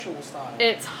style.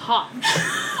 It's hot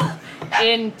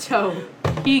in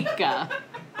Topeka.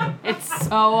 It's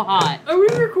so hot. Are we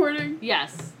recording?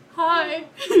 Yes. Hi.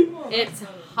 It's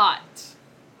hot.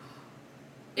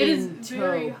 It is in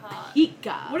very hot.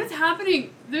 Topeka. What is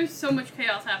happening? There's so much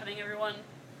chaos happening, everyone.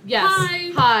 Yes.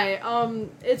 Hi. Hi.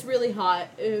 It's really hot.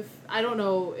 I don't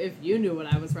know if you knew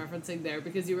what I was referencing there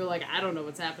because you were like, I don't know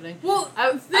what's happening. Well,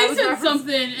 I they said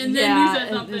something and then you said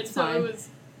something, it's so fine. it was.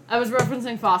 I was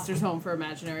referencing Foster's Home for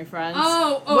Imaginary Friends.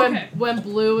 Oh, okay. When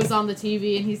Blue is on the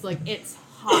TV and he's like, it's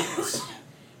hot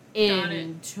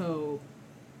in Topeka.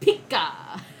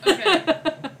 Okay.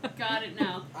 Got it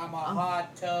now. I'm a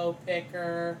hot toe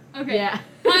picker. Okay. Yeah.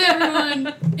 Hi,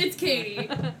 everyone. It's Katie.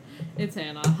 It's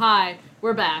Hannah. Hi.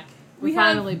 We're back. We're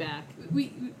finally back.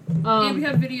 And we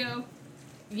have video.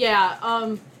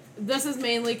 Yeah, this is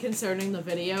mainly concerning the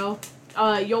video.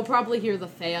 You'll probably hear the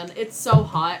fan. It's so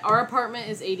hot. Our apartment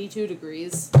is 82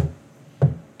 degrees.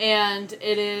 And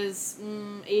it is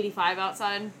 85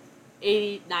 outside.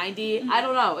 80, 90. Mm-hmm. I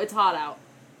don't know. It's hot out.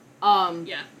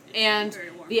 Yeah. And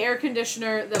very warm. the air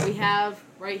conditioner that we have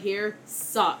right here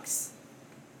sucks.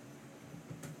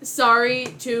 Sorry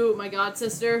to my god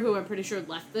sister, who I'm pretty sure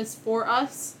left this for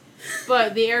us,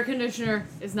 but the air conditioner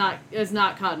is not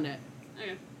cutting it.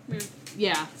 Okay.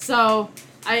 Yeah, so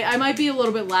I might be a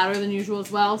little bit louder than usual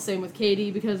as well. Same with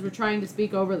Katie because we're trying to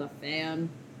speak over the fan.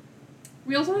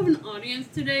 We also have an audience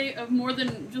today of more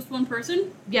than just one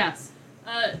person. Yes,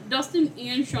 Dustin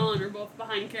and Sean are both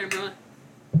behind camera,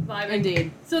 vibing.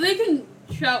 indeed. So they can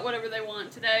shout whatever they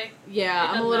want today. Yeah, It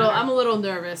I'm doesn't a little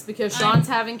nervous because Sean's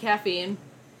having caffeine.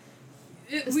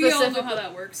 We all know how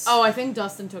that works. Oh, I think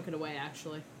Dustin took it away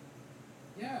actually.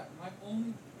 Yeah, my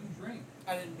only drink.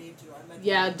 I didn't mean to. I meant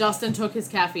Yeah, to. Dustin took his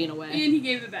caffeine away. And he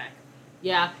gave it back.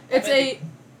 Yeah, it's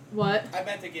what? I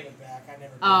meant to give it back. I never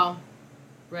did. Oh,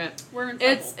 rip. We're in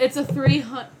trouble. It's a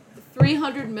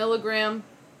 300 milligram.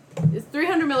 It's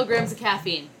 300 milligrams of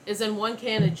caffeine is in one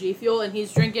can of G Fuel, and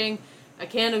he's drinking a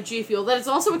can of G Fuel that is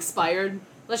also expired.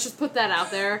 Let's just put that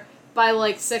out there by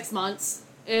like 6 months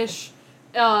ish.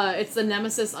 It's the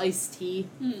Nemesis iced tea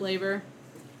flavor.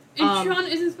 And Sean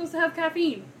isn't supposed to have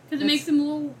caffeine because it makes him a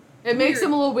little. It makes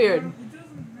him a little weird.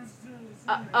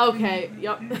 Okay.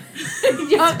 Yep.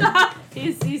 Yep.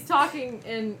 He's talking,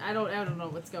 and I don't know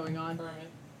what's going on.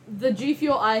 The G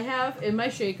Fuel I have in my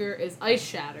shaker is Ice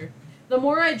Shatter. The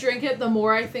more I drink it, the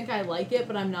more I think I like it,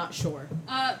 but I'm not sure.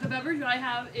 The beverage I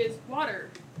have is water.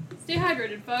 Stay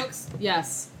hydrated, folks.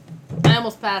 Yes. I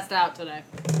almost passed out today.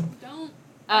 Don't.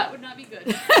 That would not be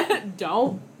good.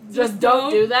 Don't. Just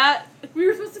don't do that. We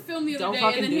were supposed to film the other Don't day,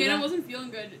 fucking and then do Hannah that. wasn't feeling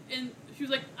good, and she was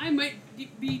like, "I might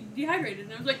be dehydrated,"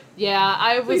 and I was like, Yeah,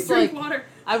 I "Please was drink like, water."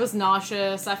 I was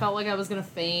nauseous. I felt like I was gonna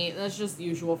faint. That's just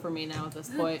usual for me now at this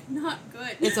point. That's not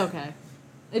good. It's okay.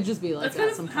 It'd just be like That's that kind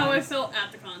of sometimes. how I felt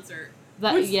at the concert.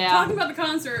 That, Which, yeah. talking about the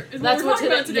concert is That's what we're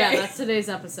talking about today. Yeah, that's today's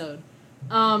episode.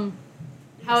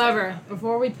 However,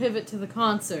 before we pivot to the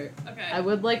concert, Okay. I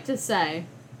would like to say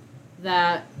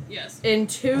that Yes. in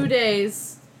 2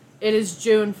 days, it is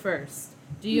June 1st.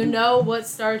 Do you know what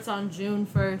starts on June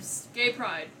 1st? Gay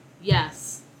Pride.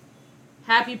 Yes.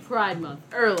 Happy Pride Month.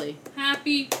 Early.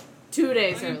 Happy 2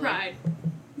 days fucking early. Pride.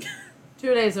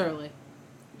 2 days early.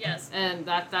 Yes. And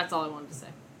that's all I wanted to say.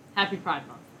 Happy Pride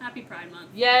Month. Happy Pride Month.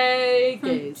 Yay, From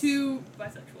gays. 2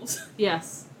 bisexuals.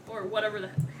 Yes. Or whatever the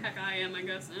heck I am, I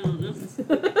guess. I don't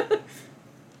know.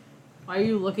 Why are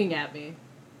you looking at me?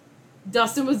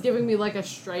 Dustin was giving me like a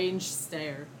strange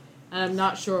stare, and I'm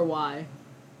not sure why.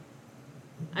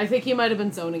 I think he might have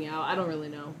been zoning out. I don't really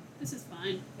know. This is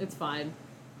fine. It's fine.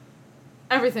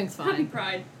 Everything's fine. Happy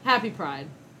Pride. Happy Pride.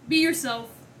 Be yourself.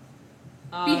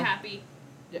 Be happy.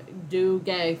 Do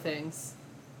gay things.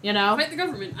 You know? Fight the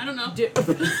government. I don't know.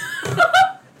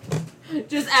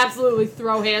 Just absolutely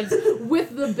throw hands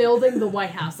with the building, the White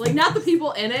House. Like, not the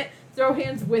people in it. Throw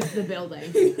hands with the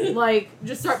building. Like,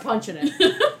 just start punching it.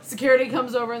 Security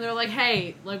comes over and they're like,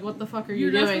 "Hey, like, what the fuck are you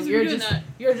You're not doing? supposed to be doing that."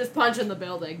 You're just punching the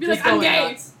building. Be just like, "I'm going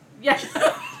gay." nuts." Yeah.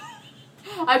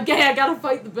 I'm gay. I gotta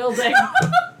fight the building.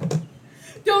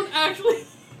 Don't actually.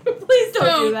 Please don't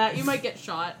Don't. do that. You might get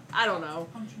shot. I don't know.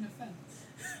 Punching a fence.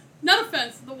 Not a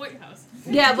fence. The White House.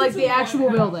 Yeah, like It's the a White actual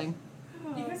House. building.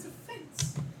 You guys a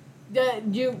fence.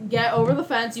 You get over the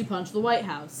fence. You punch the White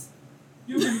House.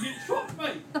 You're gonna get shot,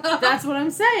 mate. That's what I'm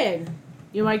saying.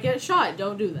 You might get shot.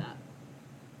 Don't do that.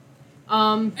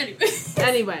 Anyway.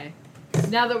 Anyway,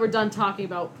 now that we're done talking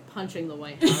about punching the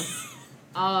White House,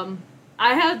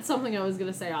 I had something I was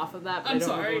gonna say off of that, but I'm I don't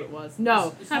sorry. remember what it was.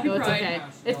 No, Happy no, it's Pride. okay.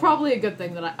 It's probably a good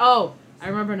thing that I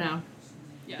remember now.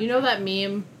 Yeah. You know that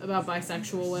meme about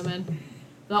bisexual women?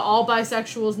 That all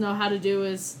bisexuals know how to do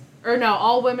is Or no,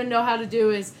 all women know how to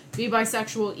do is be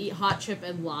bisexual, eat hot chip,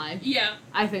 and lie. Yeah.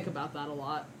 I think about that a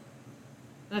lot.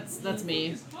 That's me.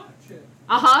 It's hot chip.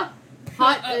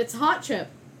 It's hot chip.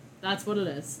 That's what it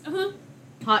is. Uh-huh.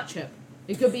 Hot chip.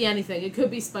 It could be anything. It could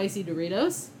be spicy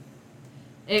Doritos.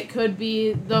 It could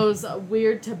be those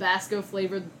weird Tabasco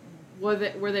flavored. Were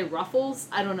they Ruffles?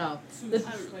 I don't know. Super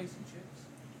spicy chips.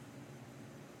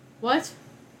 What?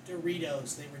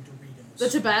 Doritos. They were Doritos. The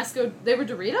Tabasco. They were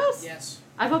Doritos? Yes.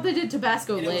 I thought they did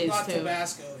Tabasco And Lays it was not too.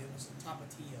 Tabasco. It was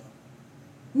Tapatio.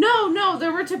 No,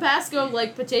 there were Tabasco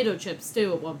like potato chips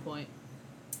too at one point.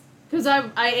 Cause I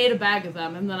ate a bag of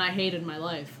them and then I hated my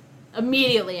life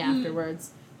immediately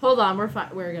afterwards. Hold on, we're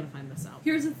gonna find this out.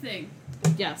 Here's the thing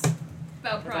Yes,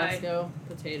 about pride. Tabasco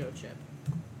potato chip.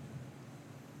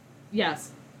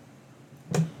 Yes,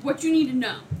 What you need to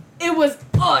know. it was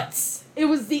Utz. It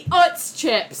was the Utz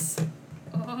chips,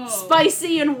 Oh.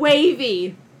 spicy and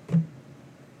wavy.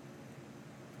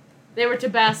 They were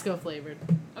Tabasco flavored.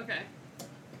 Okay.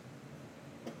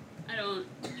 I don't.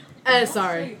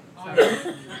 Sorry.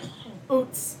 Say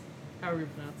Oots. However you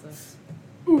pronounce this.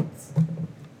 Oots. Have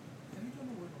you done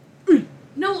the Wordle?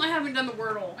 No, I haven't done the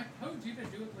Wordle. I told you to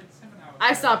do it like 7 hours.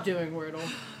 I stopped doing Wordle.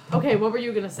 Okay, what were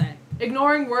you gonna say?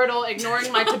 Ignoring Wordle, ignoring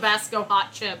my Tabasco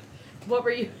hot chip. What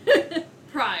were you?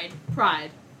 Pride.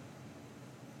 Pride.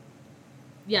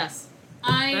 Yes.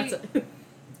 That's it.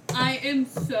 I am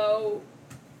so.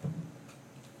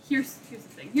 Here's the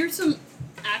thing. Here's some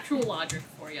actual logic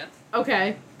for you.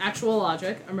 Okay, actual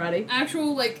logic. I'm ready.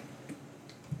 Actual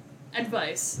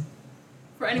advice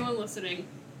for anyone listening.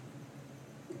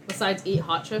 Besides eat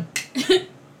hot chip.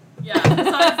 Yeah.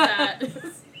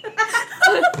 Besides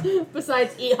that,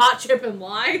 Besides eat hot chip and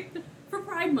lie. for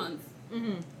Pride Month,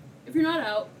 Mm-hmm. if you're not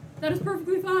out, that is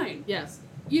perfectly fine. Yes.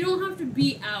 You don't have to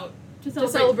be out to To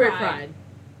celebrate, celebrate Pride. Pride.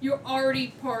 You're already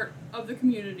part of the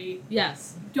community.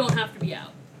 Yes. You don't have to be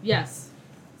out. Yes.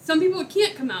 Some people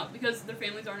can't come out because their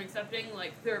families aren't accepting.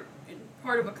 Like, they're in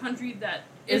part of a country that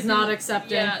Is isn't- not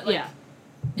accepting. Yeah, like, Yeah.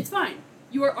 it's fine.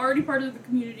 You are already part of the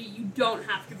community. You don't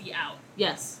have to be out.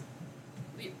 Yes.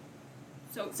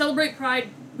 So celebrate Pride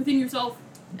within yourself.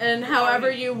 And however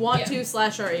you want Yeah.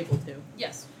 to / are able to.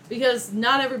 Yes. Because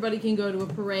not everybody can go to a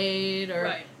parade or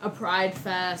Right. a Pride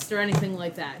Fest or anything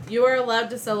like that. You are allowed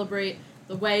to celebrate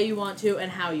the way you want to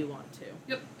and how you want to.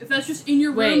 Yep. If that's just in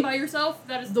your room Wait. by yourself,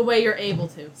 that is The way you're able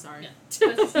to, sorry. Yeah. If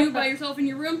that's just you by yourself in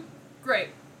your room. Great.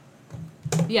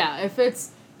 Yeah, if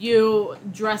it's you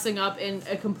dressing up in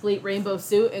a complete rainbow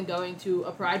suit and going to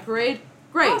a Pride parade,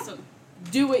 great. Awesome.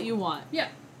 Do what you want. Yeah.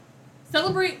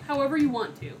 Celebrate however you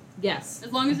want to, Yes.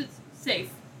 as long as it's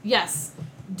safe. Yes.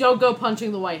 Don't go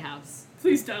punching the White House.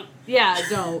 Please don't. Yeah,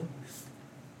 don't.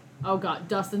 Oh god,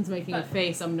 Dustin's making a But-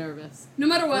 face. I'm nervous. No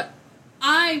matter what,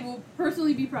 I will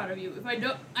personally be proud of you. If I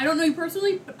don't know you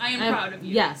personally, but I am proud of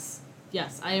you. Yes.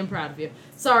 Yes, I am proud of you.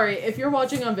 Sorry, if you're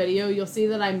watching on video, you'll see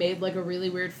that I made like a really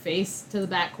weird face to the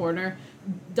back corner.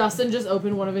 Dustin just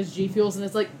opened one of his G Fuels and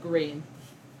it's like green.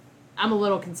 I'm a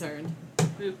little concerned.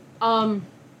 Yeah.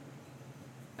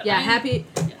 But Yeah, I am- happy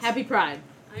yes. happy Pride.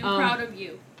 I am um, proud of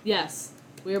you. Yes,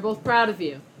 we are both proud of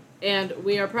you. And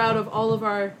we are proud of all of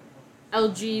our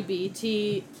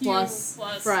LGBT plus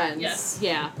plus, friends. yes.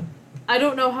 Yeah. I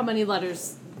don't know how many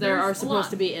letters there There's are a supposed lot.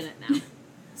 to be in it now.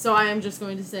 So I am just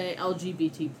going to say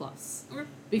LGBT plus. Okay.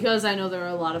 Because I know there are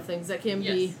a lot of things that can be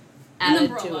Yes. An added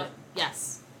to umbrella. it.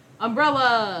 Yes.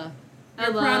 Umbrella. We're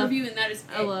Ella. proud of you, and that is it.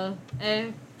 Ella.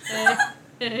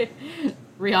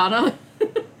 Rihanna.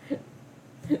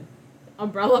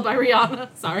 Umbrella by Rihanna.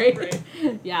 Sorry. Right.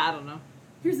 Yeah, I don't know.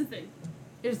 Here's the thing.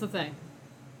 Here's the thing.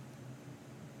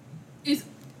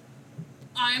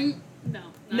 I'm no.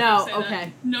 Not No, gonna say okay.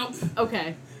 That. Nope.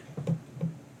 Okay.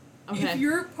 If Okay.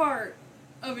 you're part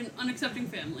of an unaccepting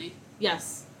family,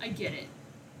 Yes. I get it.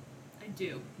 I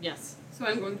do. Yes. So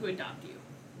I'm going to adopt you.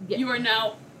 Yeah. You are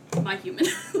now my human.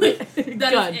 Like,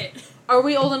 that is Good. it. Are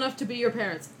we old enough to be your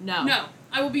parents? No. No.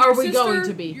 I will be Are your we sister, going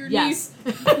to be? your Yes.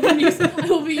 niece, your niece. I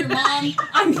will be your mom.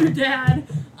 I'm your dad.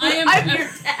 I'm your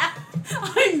dad.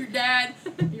 I'm your dad,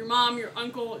 your mom, your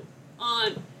uncle,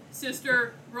 aunt,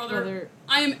 sister, brother.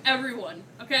 I am everyone,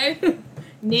 okay?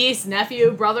 Niece,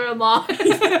 nephew, brother-in-law.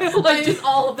 Like, just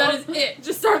all of That them. is it.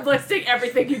 Just start listing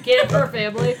everything you can for a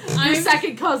family. Your I'm-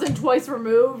 second cousin twice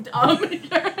removed.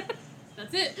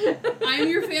 That's it. I am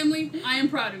your family. I am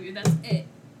proud of you. That's it.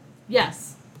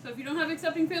 Yes. So if you don't have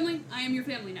accepting family, I am your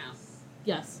family now.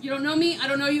 Yes. You don't know me. I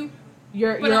don't know you.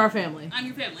 You're But, our family. I'm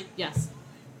your family. Yes.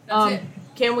 That's it.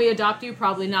 Can we adopt you?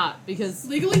 Probably not, because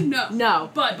Legally, no. no.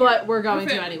 But we're going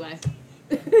to family. anyway.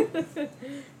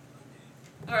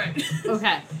 All right.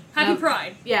 Okay. Happy Now-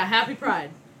 Pride. Yeah, happy Pride.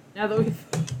 Now that we've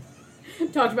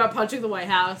Talked about punching the White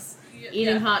House,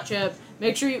 eating hot chip.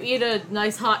 Make sure you eat a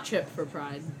nice hot chip for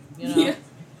Pride. You know? Yeah.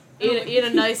 Eat a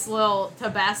nice little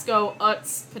Tabasco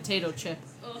Utz potato chip.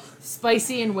 Ugh.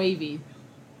 Spicy and wavy.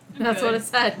 That's Good. what it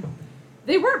said.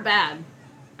 They weren't bad.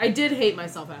 I did hate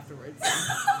myself afterwards.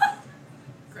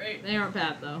 Great. They aren't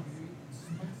bad though.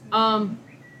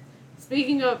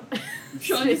 Speaking of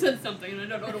Sean just said something and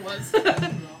I don't know what it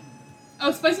was.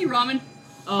 Oh, spicy ramen.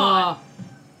 Hot.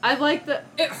 I like the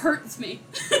It hurts me.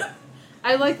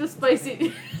 I like the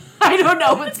spicy I don't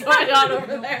know what's going on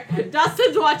over there.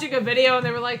 Dustin's watching a video and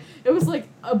they were like, it was like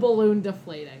a balloon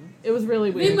deflating. It was really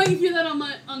weird. They might hear that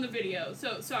on the video,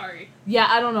 so sorry. Yeah,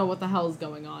 I don't know what the hell is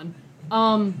going on.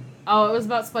 Oh, it was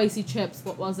about spicy chips.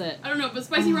 What was it? I don't know, but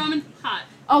spicy ramen, hot.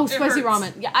 Oh, It spicy hurts.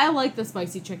 ramen. Yeah, I like the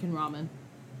spicy chicken ramen.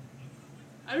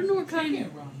 I don't know what kind.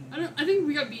 Chicken ramen. I think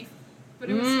we got beef, but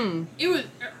it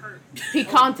hurt.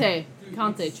 Picante.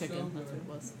 Picante It's chicken. so That's what good. it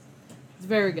was. It's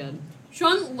very good.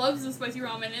 Sean loves the spicy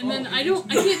ramen, and then I it's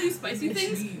can't do spicy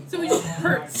things, so it just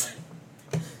hurts.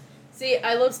 See,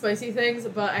 I love spicy things,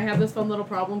 but I have this fun little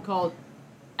problem called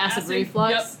acid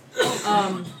reflux.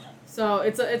 Yep. So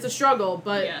it's a struggle,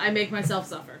 but Yeah. I make myself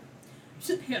suffer.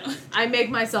 Yeah. I make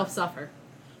myself suffer.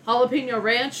 Jalapeno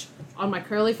ranch on my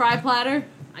curly fry platter.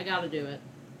 I gotta do it.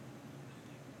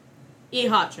 Eat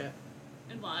hot chip.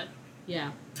 And lie.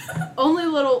 Yeah. Only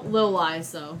little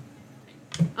lies though.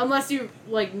 Unless you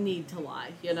like need to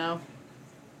lie, you know?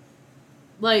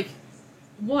 Like,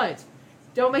 what?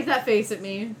 Don't make that face at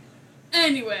me.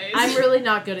 Anyways. I'm really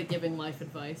not good at giving life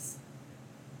advice.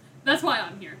 That's why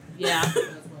I'm here. Yeah. That's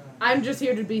why I'm just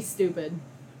here to be stupid.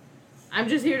 I'm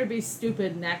just here to be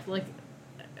stupid and act like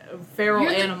a feral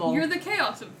animal. You're the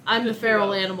chaos of I'm the this feral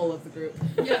duo. animal of the group.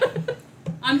 Yeah.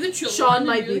 I'm the chill one, Sean and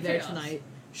might you're be the there chaos. tonight.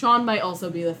 Sean might also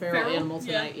be the feral Feral? animal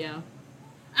tonight, yeah.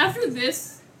 After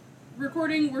this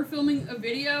recording, we're filming a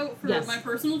video for Yes. my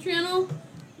personal channel,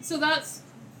 so that's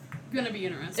gonna be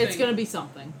interesting. It's gonna be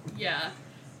something. Yeah.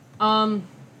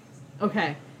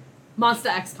 Okay. Monsta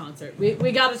X concert. We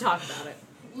gotta talk about it.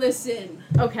 Listen.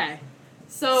 Okay.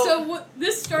 So what?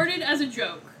 This started as a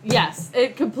joke. yes,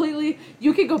 it completely,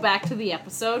 you can go back to the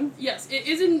episode. Yes, it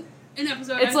isn't an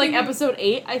episode. It's I like think episode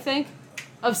 8, I think,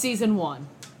 of season 1.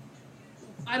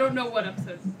 I don't know what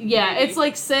episode. Yeah, maybe. it's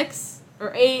like 6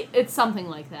 or 8, it's something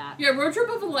like that. Yeah, Road Trip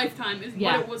of a Lifetime is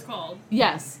Yeah. what it was called.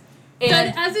 Yes. Said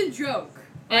And, as a joke.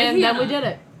 and then we did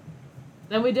it.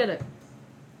 Then we did it.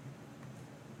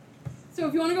 So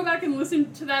if you want to go back and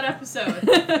listen to that episode,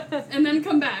 and then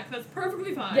come back, that's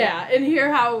perfectly fine. Yeah, and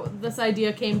hear how this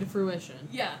idea came to fruition.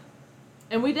 Yeah.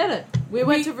 And we did it. We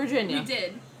went to Virginia. We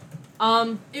did.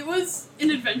 It It was an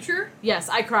adventure. yes,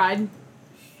 I cried.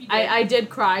 She did. I did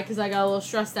cry because I got a little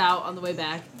stressed out on the way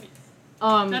back.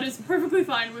 That is perfectly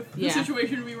fine with the yeah.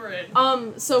 situation we were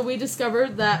in. So we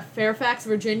discovered that Fairfax,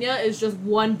 Virginia is just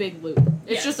one big loop.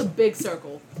 It's Yes. just a big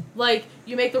circle. Like,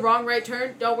 you make the wrong right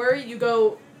turn, don't worry, you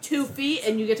go 2 feet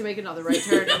and you get to make another right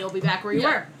turn and you'll be back where you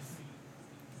Yeah. were.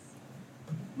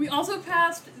 We also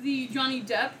passed the Johnny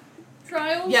Depp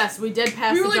trials. Yes, we did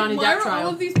pass We were the like, Johnny why Depp are trial.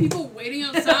 all of these people waiting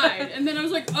outside? And then I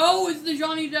was like, oh, it's the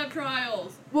Johnny Depp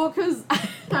trials. Well, because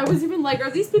I was even like, are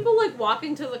these people like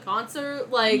walking to the concert?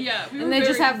 Like, Yeah, we were and they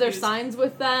just very have their confused. signs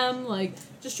with them, like,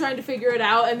 just trying to figure it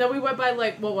out. And then we went by,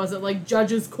 like, what was it, like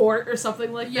Judge's Court or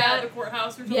something like Yeah, that? the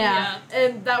courthouse or something. Yeah,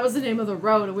 and that was the name of the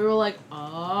road, and we were like,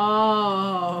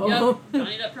 oh. Yep,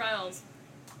 Johnny Depp trials.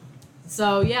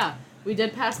 So, yeah, we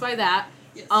did pass by that.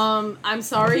 Yes. I'm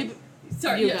sorry.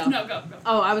 Sorry, you yes, go. no, go.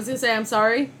 Oh, I was gonna say I'm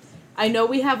sorry. I know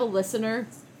we have a listener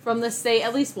from this state,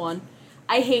 at least one.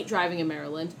 I hate driving in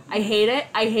Maryland. I hate it.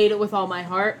 I hate it with all my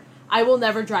heart. I will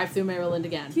never drive through Maryland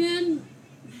again. Can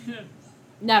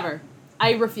Never.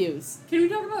 I refuse. we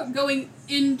talk about going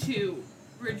into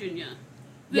Virginia?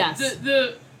 Yes.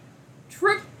 The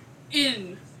trip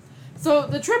in. So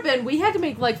the trip in, we had to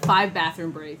make like 5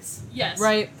 bathroom breaks, Yes.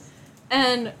 right?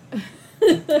 And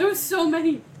There was so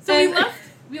many. So And-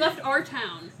 we left our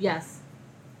town yes,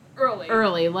 early.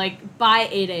 early, like by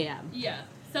 8 a.m. Yeah.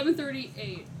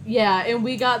 7:38. Yeah, and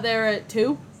we got there at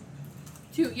 2.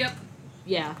 2. Yep.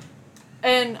 Yeah.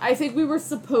 And I think we were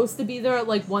supposed to be there at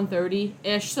like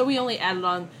 1:30-ish, so we only added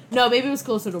on... No, maybe it was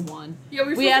closer to 1. Yeah, we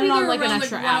were We supposed to added be on, there like, an around,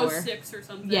 extra like, hour. 1:06 or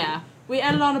something. Yeah. We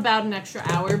added on about an extra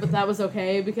hour, but that was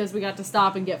okay because we got to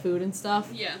stop and get food and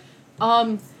stuff. Yeah.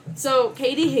 So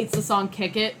Katie hates the song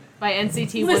Kick It by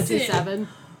NCT 127.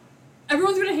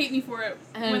 Everyone's gonna hate me for it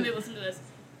when And- they listen to this.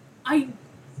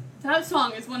 That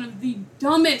song is one of the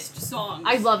dumbest songs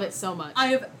I love it so much. I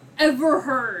have ever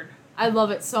heard. I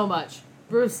love it so much.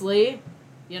 Bruce Lee,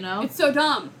 you know? It's so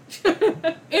dumb.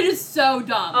 It is so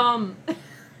dumb.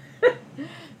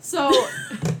 So,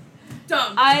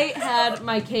 Dumb. I had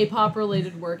my K-pop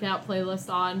related workout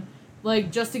playlist on,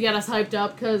 like, just to get us hyped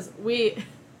up, because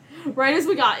right as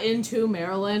we got into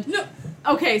Maryland. No.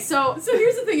 Okay, so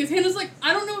here's the thing: is Hannah's like,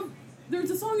 I don't know. There's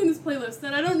a song in this playlist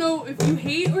that I don't know if you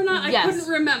hate or not. I couldn't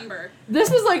remember. This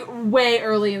was like way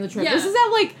early in the trip. Yeah. This is at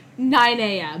like 9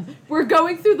 a.m. We're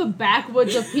going through the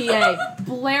backwoods of PA,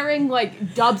 blaring like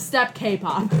dubstep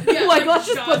K-pop. Yeah, like let's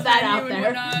just put that out and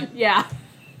there. whatnot. Yeah.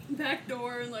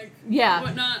 Backdoor and like Yeah.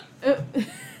 whatnot.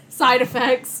 Side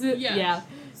effects. Yeah. Yeah.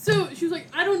 So she was like,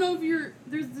 I don't know if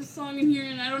there's this song in here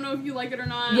and I don't know if you like it or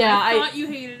not. Yeah, I thought you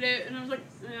hated it, and I was like,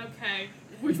 okay,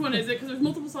 which one is it? Because there's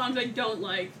multiple songs I don't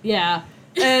like. Yeah.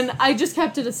 And I just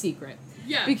kept it a secret.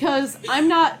 Yeah. Because I'm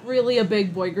not really a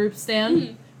big boy group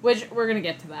stan, which we're gonna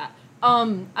get to that.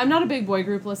 I'm not a big boy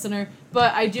group listener,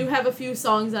 but I do have a few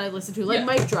songs that I listen to, like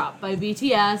Mic Drop by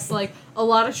BTS, like a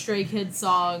lot of Stray Kids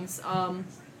songs,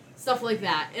 stuff like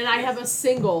that. And I have a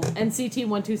single NCT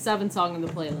 127 song in the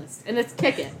playlist, and it's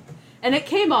Kick It. And it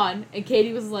came on, and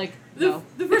Katie was like, no.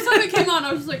 The first time it came on,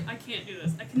 I was just like, I can't do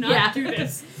this. I cannot do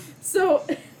this. So,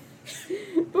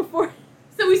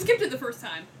 So we skipped it the first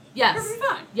time. Yes. Perfectly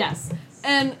fine. Yes.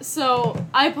 And so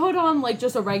I put on like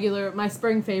just my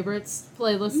spring favorites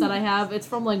playlist that I have. It's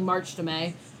from like March to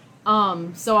May.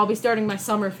 So I'll be starting my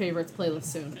summer favorites playlist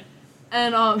soon.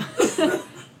 And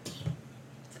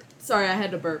sorry, I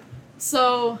had to burp.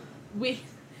 So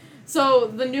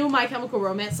the new My Chemical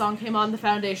Romance song came on, The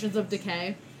Foundations of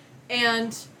Decay.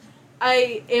 And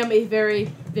I am a very,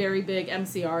 very big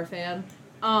MCR fan.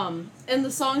 And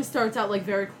the song starts out like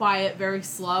very quiet, very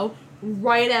slow.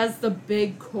 Right as the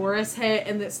big chorus hit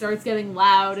and it starts getting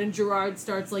loud and Gerard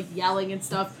starts like yelling and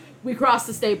stuff, we cross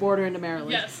the state border into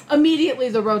Maryland. Yes. Immediately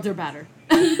the roads are better.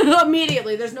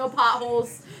 Immediately. There's no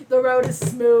potholes. The road is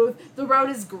smooth. The road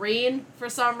is green for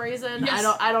some reason. Yes.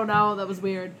 I don't know. That was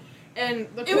weird. And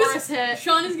the chorus hit.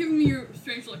 Sean is giving me your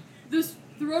strange look. The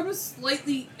road was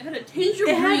it had a tinge of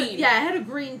green. It had a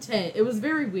green tint. It was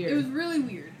very weird. It was really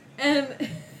weird. And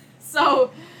so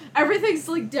everything's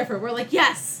like different. We're like,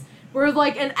 yes. We're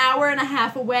like an hour and a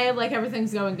half away, like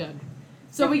everything's going good.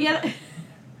 So we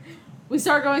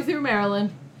start going through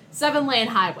Maryland, 7-lane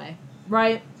highway,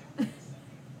 right?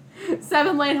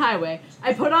 7-lane highway.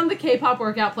 I put on the K-pop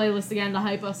workout playlist again to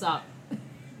hype us up.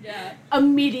 Yeah.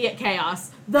 Immediate chaos.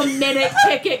 The minute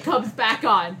Kick It comes back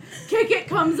on. Kick It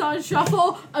comes on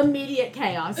shuffle, immediate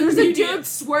chaos. There's a dude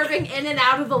swerving in and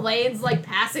out of the lanes, like,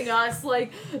 passing us.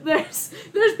 Like, there's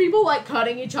people, like,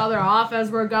 cutting each other off as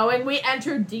we're going. We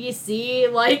enter D.C.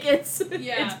 Like, it's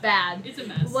bad. It's a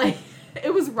mess. Like,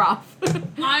 it was rough.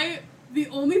 The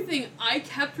only thing I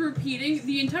kept repeating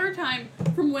the entire time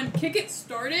from when Kick It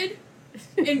started,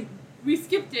 and we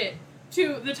skipped it,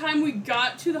 to the time we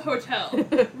got to the hotel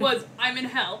was I'm in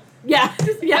hell. Yeah.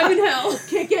 I'm in hell.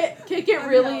 Kick It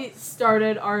really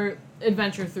started our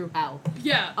adventure through hell.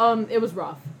 Yeah. It was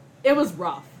rough. It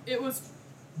was,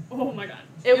 oh my god.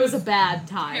 It was a bad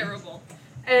time. Terrible.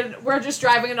 And we're just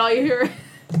driving and all you hear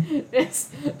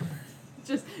is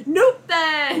just nope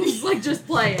things like just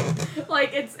playing.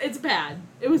 Like it's bad.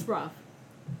 It was rough.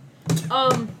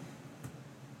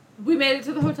 We made it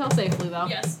to the hotel safely though.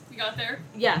 Yes, we got there.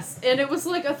 Yes, and it was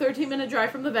like a 13-minute drive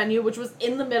from the venue, which was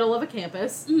in the middle of a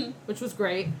campus, which was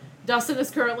great. Dustin is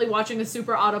currently watching a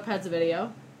Super Autopeds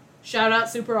video. Shout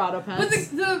out Super Autopeds. But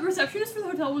the receptionist for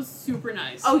the hotel was super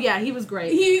nice. Oh yeah, he was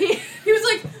great. He was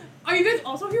like, are you guys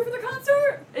also here for the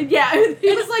concert? Yeah,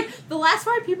 he was like, the last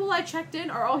 5 people I checked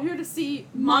in are all here to see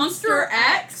Monsta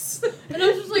X. And I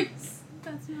was just like,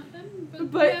 that's not them.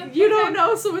 But yeah, you don't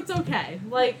know, so it's okay.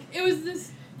 Like, it was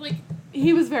this, like...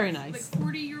 He was very nice. Like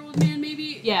 40-year-old man,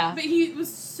 maybe? Yeah. But he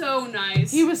was so nice.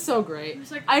 He was so great.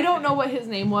 Was like, I don't know what his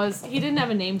name was. He didn't have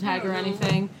a name tag or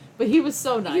anything, but he was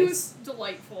so nice. He was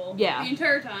delightful. Yeah. The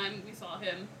entire time we saw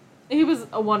him. He was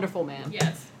a wonderful man.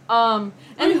 Yes. And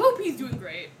I hope he's doing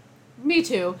great. Me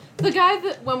too. The guy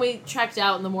that, when we checked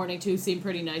out in the morning, too, seemed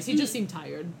pretty nice. He just seemed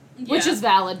tired. Yeah. Which is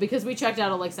valid, because we checked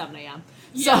out at like 7 a.m.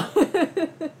 Yeah.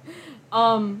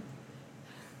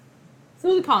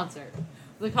 So the concert.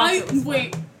 The concert was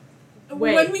Wait. fun.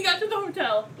 When we got to the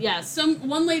hotel, yes,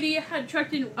 one lady had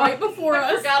checked in right before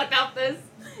us. I forgot about this.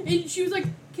 And she was like,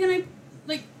 can I,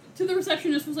 like, to the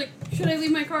receptionist was like, should I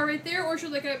leave my car right there or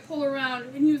should like I pull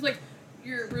around? And he was like,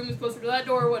 your room is closer to that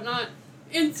door or whatnot.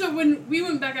 And so when we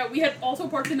went back out, we had also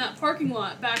parked in that parking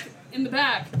lot back in the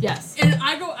back. Yes. And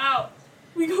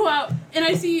we go out, and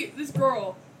I see this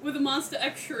girl with a Monsta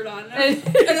X shirt on. And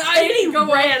I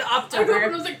ran up to her.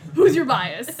 And I was like, who's your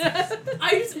bias?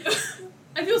 I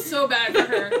feel so bad for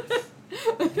her.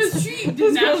 Because she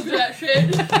didn't ask for that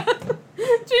shit.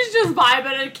 She's just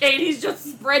vibing and Katie's just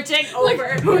sprinting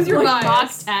over. Who's your like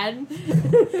bias? Mach 10.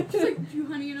 She's like, you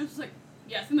honey, you know, she's like,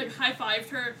 yes, and like high-fived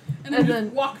her, and And then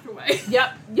then- walked away.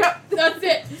 Yep. That's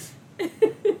it.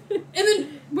 And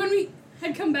then when we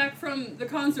had come back from the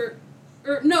concert,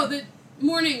 or no, in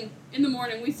the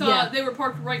morning, we saw they were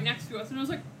parked right next to us, and I was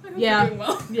like, I hope they're doing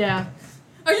well. Yeah.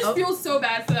 I just feel so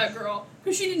bad for that girl,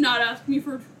 because she did not ask me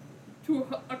to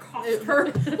accost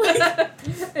her.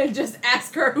 And just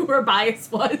ask her who her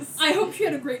bias was. I hope she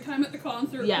had a great time at the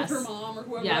concert Yes. with her mom or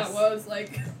whoever Yes. that was.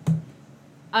 Like,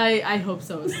 I hope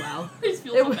so as well. I just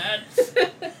feel so bad.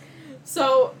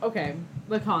 So, okay,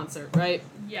 the concert, right?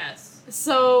 Yes.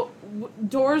 So,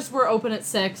 doors were open at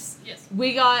 6. Yes.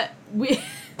 We went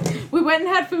and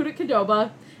had food at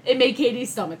Qdoba. It made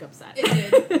Katie's stomach upset.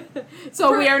 It did.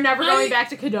 So we are never going back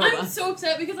to I'm Qdoba. so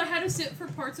upset because I had to sit for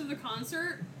parts of the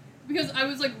concert because I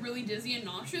was like really dizzy and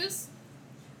nauseous.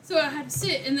 So I had to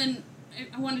sit, and then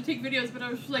I wanted to take videos, but I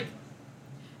was just like,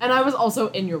 And I was also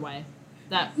in your way.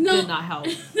 That did not help.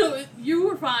 No, you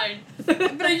were fine.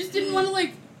 But I just didn't want to,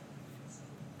 like...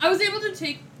 I was able to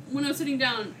take, when I was sitting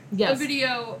down, a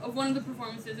video of one of the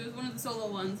performances. It was one of the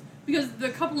solo ones. Because the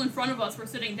couple in front of us were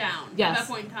sitting down at that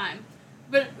point in time.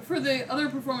 But for the other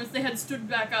performance, they had stood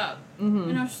back up. Mm-hmm.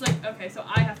 And I was just like, okay, so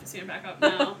I have to stand back up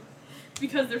now.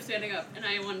 Because they're standing up, and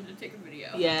I wanted to take a video.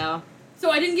 Yeah.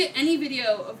 So I didn't get any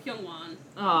video of Hyungwon,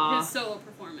 his solo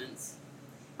performance.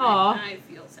 Aw. And I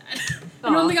feel sad.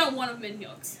 And I only got one of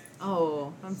Minhyuk's.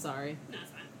 Oh, I'm sorry. No,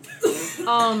 it's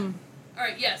fine.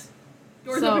 Alright, yes.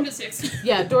 Doors opened at 6.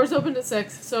 Yeah, doors opened at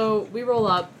 6, so we roll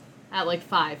up at like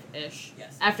 5-ish.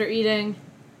 Yes. After eating,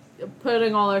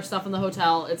 putting all our stuff in the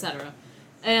hotel, etc.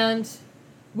 And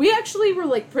we actually were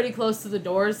like pretty close to the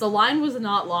doors. The line was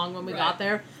not long when we got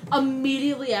there.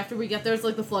 Immediately after we get there, it's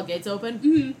like the floodgates open.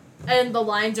 Mm-hmm. And the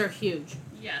lines are huge.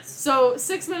 Yes. So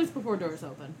 6 minutes before doors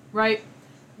open, right?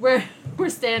 We're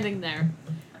standing there.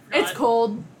 It's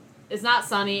cold. It's not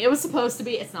sunny. It was supposed to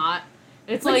be. It's not.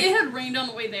 It's like it had rained on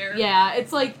the way there. Yeah,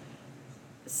 it's like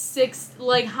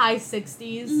high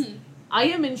 60s. Mm-hmm. I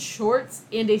am in shorts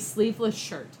and a sleeveless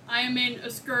shirt. I am in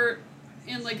a skirt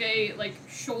and like a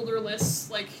shoulderless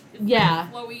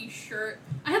flowy shirt.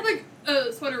 I had like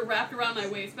a sweater wrapped around my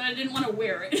waist, but I didn't want to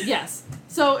wear it. Yes.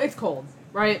 So it's cold,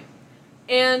 right?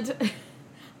 And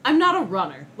I'm not a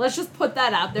runner. Let's just put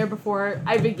that out there before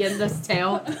I begin this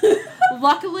tale.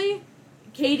 Luckily,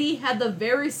 Katie had the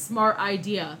very smart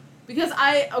idea. Because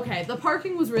the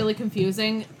parking was really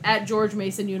confusing at George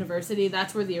Mason University.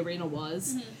 That's where the arena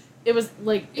was. Mm-hmm. It was,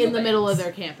 like, in the middle of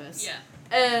their campus. Yeah.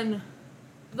 And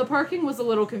the parking was a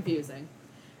little confusing.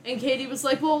 And Katie was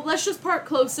like, well, let's just park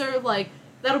closer. Like,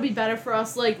 that'll be better for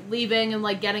us, like, leaving and,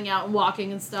 like, getting out and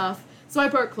walking and stuff. So I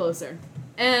parked closer.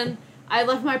 And I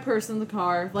left my purse in the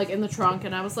car, like, in the trunk.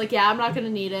 And I was like, yeah, I'm not going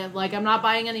to need it. Like, I'm not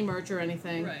buying any merch or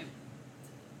anything. Right.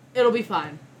 It'll be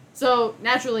fine. So,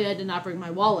 naturally, I did not bring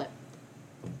my wallet.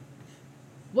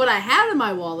 What I had in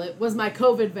my wallet was my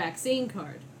COVID vaccine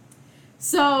card.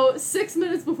 So, 6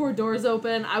 minutes before doors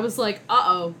open, I was like,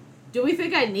 uh-oh, do we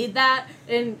think I need that?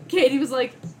 And Katie was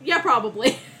like, yeah,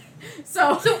 probably.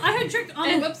 So I had checked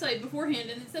on the website beforehand,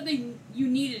 and it said you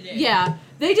needed it. Yeah,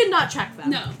 they did not check them.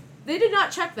 No. They did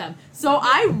not check them. So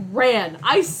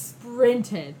I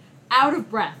sprinted, out of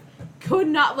breath, could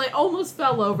not, almost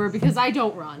fell over because I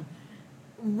don't run.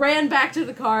 Ran back to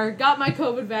the car, got my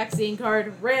COVID vaccine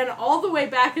card, ran all the way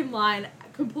back in line,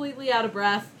 completely out of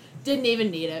breath, didn't even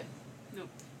need it. Nope.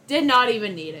 Did not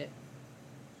even need it.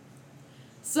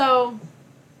 So,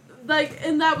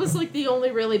 and that was, the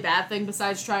only really bad thing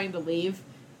besides trying to leave.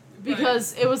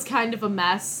 Because it was kind of a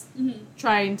mess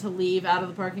trying to leave out of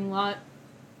the parking lot.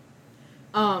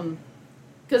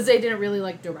 Because they didn't really,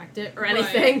 direct it or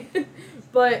anything. Right.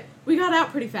 But we got out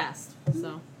pretty fast,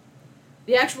 so.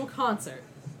 The actual concert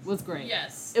was great.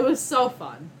 Yes. It was so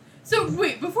fun. So,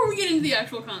 wait, before we get into the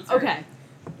actual concert. Okay.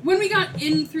 When we got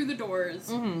in through the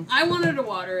doors, I wanted a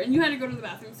water, and you had to go to the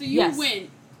bathroom, so you went.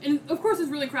 And, of course,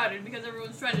 it's really crowded because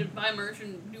everyone's trying to buy merch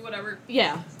and do whatever.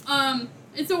 Yeah. And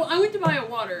so I went to buy a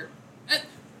water.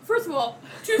 First of all,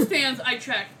 2 stands I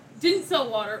checked. Didn't sell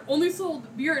water, only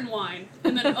sold beer and wine,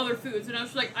 and then other foods. And I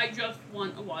was like, I just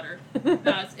want a water.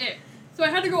 That's it. So I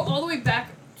had to go all the way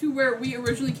back to where we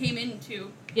originally came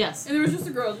into. Yes. And there was just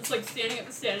a girl just, standing at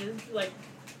the stand, and she was and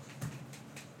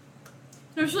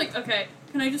I was just like, okay,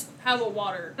 can I just have a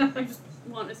water? I just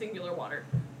want a singular water.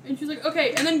 And she's like,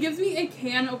 okay, and then gives me a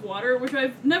can of water, which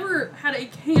I've never had a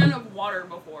can of water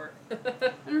before.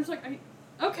 And I was like,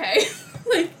 okay.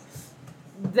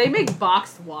 They make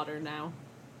boxed water now.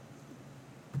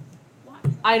 What?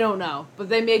 I don't know, but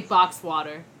they make boxed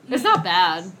water. It's not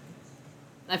bad.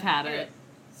 I've had Okay. it.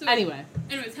 So, Anyway.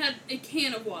 Anyways, had a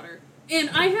can of water. And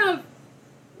I have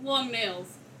long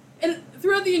nails. And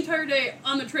throughout the entire day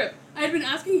on the trip, I had been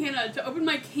asking Hannah to open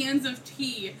my cans of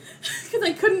tea because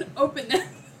I couldn't open them.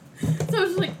 So I was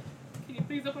just like, can you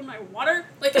please open my water?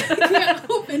 Like, I can't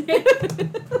open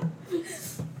it.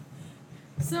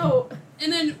 So.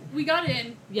 And then we got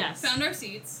in, Yes. found our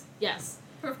seats. Yes.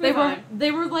 Perfectly fine.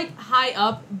 They were like high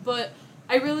up, but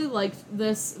I really liked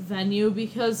this venue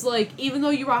because like even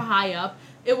though you were high up,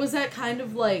 it was at kind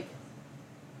of like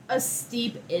a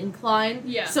steep incline.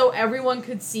 Yeah. So everyone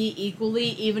could see equally,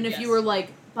 even if Yes. you were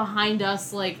like behind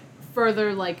us, like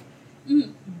further like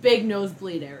Mhm. big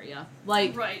nosebleed area.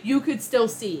 Like Right. you could still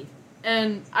see.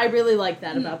 And I really liked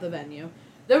that about the venue.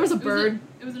 There was a bird.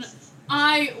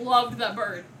 I loved that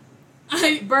bird.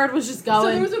 Bird was just So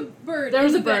going. there was a bird. There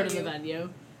was in a bird venue. in the venue.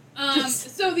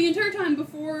 So the entire time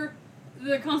before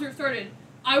the concert started,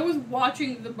 I was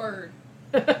watching the bird,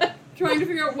 trying to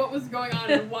figure out what was going on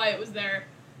and why it was there.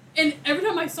 And every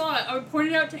time I saw it, I would point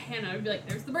it out to Hannah. I'd be like,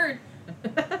 "There's the bird."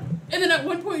 And then at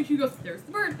one point, she goes, "There's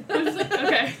the bird." And I was just like,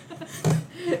 "Okay."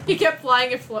 He kept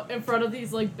flying in front of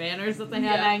these like banners that they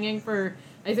had hanging for,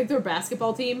 I think, their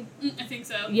basketball team. I think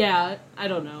so. Yeah, I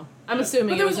don't know. I'm assuming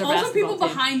But there it was was their also basketball people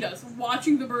team. behind us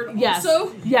watching the bird Yes.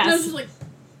 also. Yes. And I was just like,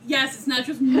 "Yes, it's not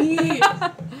just me."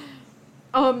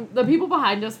 The people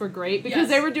behind us were great because Yes.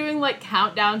 they were doing like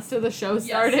countdowns to the show Yes.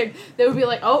 starting. They would be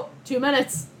like, "Oh, 2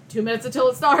 minutes. 2 minutes until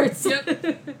it starts." Yep.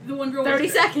 The one girl. 30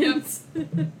 was great. Yep. seconds.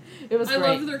 It was I great.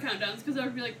 loved their countdowns because I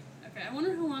would be like, "Okay, I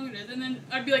wonder how long it is," and then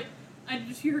I'd be like, I'd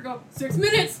just hear her go 6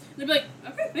 minutes, and I'd be like,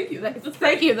 "Okay, thank you. That's Thank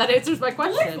great. you. That answers my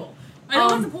question. Delightful. I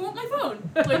don't have to pull up my phone."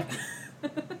 Like,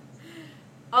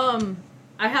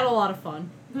 I had a lot of fun.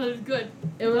 that was good.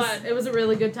 It was Glad. it was a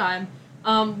really good time.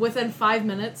 Within 5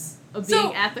 minutes of being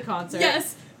So, at the concert.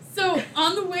 Yes. So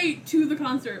on the way to the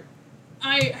concert,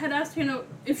 I had asked Hannah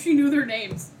if she knew their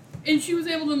names, and she was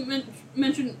able to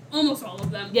mention almost all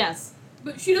of them. Yes.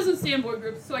 But she doesn't stand boy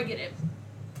groups, so I get it.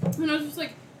 And I was just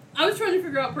like, I was trying to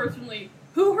figure out personally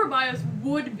who her bias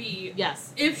would be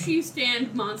Yes. if she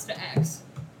stand Monsta X.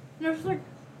 And I was just like,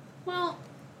 well,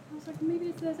 I was like, maybe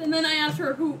it's this. And then I asked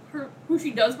her who she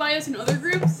does bias in other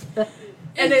groups.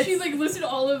 And it's- she like listed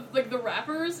all of like the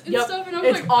rappers and Yep, stuff, and I was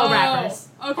it's like, all oh, rappers.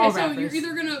 okay, All so rappers. you're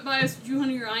either gonna bias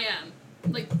Honey or I Am.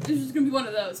 Like, there's just gonna be one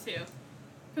of those two,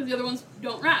 because the other ones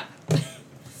don't rap.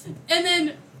 And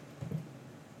then,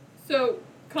 so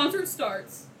concert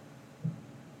starts.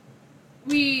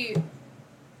 They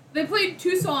played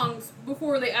 2 songs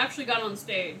before they actually got on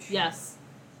stage. Yes.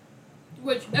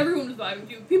 Which everyone was vibing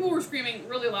to. People were screaming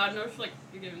really loud, and I was just like,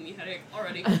 "You're giving me a headache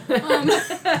already."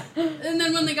 And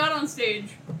then when they got on stage,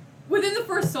 within the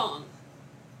first song,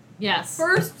 Yes.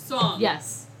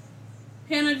 Yes.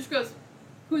 Hannah just goes,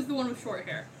 "Who's the one with short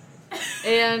hair?"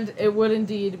 And it would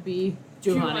indeed be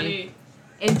Juhani.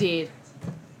 Indeed.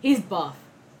 He's buff.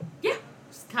 Yeah.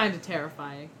 It's kind of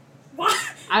terrifying. Why?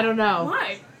 I don't know.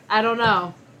 Why? I don't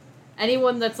know.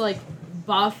 Anyone that's like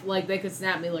buff, like they could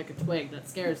snap me like a twig. That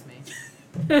scares me.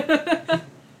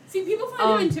 See, people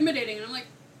find him intimidating, and I'm like,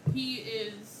 he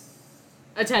is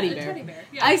A teddy a bear. teddy bear.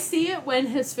 Yeah. I see it when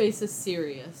his face is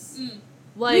serious. Mm.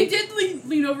 Like, he did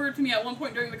lean over to me at one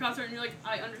point during the concert, and you're like,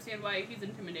 I understand why he's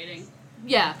intimidating.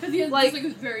 yeah. Because he has Like- just,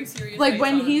 like, a very serious Like face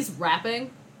when on. he's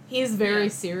rapping, he's very Yeah.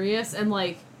 serious and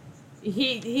like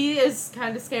he is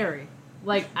kind of scary.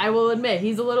 Like I will admit,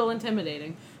 he's a little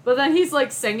intimidating. But then he's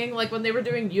like singing, like when they were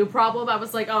doing "You Problem," I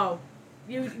was like, oh,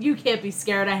 you can't be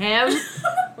scared of him.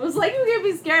 I was like, you can't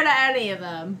be scared of any of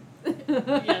them.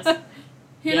 Yes. Hannah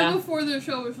Yeah. before the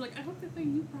show was like, I hope they play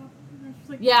You Problem. And I was just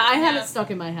like, Yeah, I had it stuck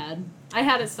in my head. I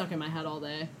had it stuck in my head all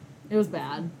day. It was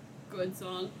bad. Good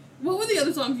song. What were the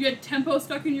other songs? You had Tempo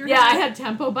stuck in your Yeah, I head? had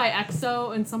Tempo by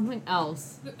EXO and something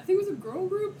else. I think it was a girl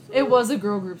group song? It was a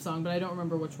girl group song, but I don't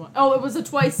remember which one. Oh, it was a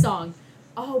Twice song.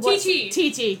 Oh, what? TT.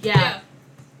 TT, yeah.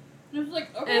 And I was like,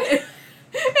 And okay.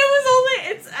 it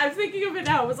was only, I'm thinking of it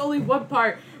now, it was only one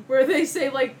part where they say,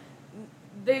 like,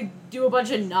 they do a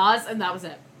bunch of nas, and that was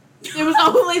it. It was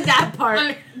only that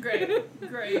part.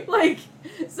 Great. Like,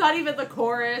 it's not even the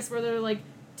chorus where they're like,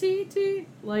 TT,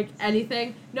 like,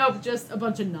 anything. Nope, just a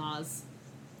bunch of nas.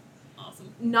 Awesome.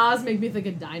 Nas make me think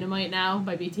of Dynamite now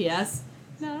by BTS.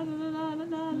 Na, na, na, na,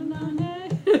 na, na, na,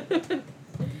 na.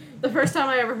 The first time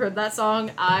I ever heard that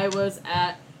song, I was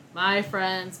at my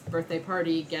friend's birthday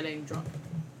party getting drunk.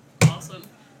 Awesome.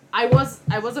 I was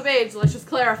of age, let's just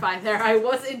clarify there. I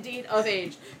was indeed of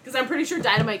age. Because I'm pretty sure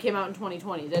Dynamite came out in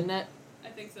 2020, didn't it? I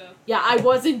think so. Yeah, I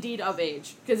was indeed of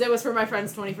age. Because it was for my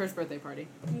friend's 21st birthday party.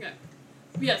 Okay.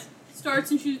 But yes.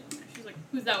 Starts and she's like,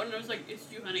 who's that one? And I was like, it's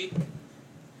you, honey.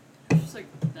 I was just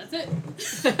like, that's it.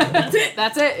 That's it.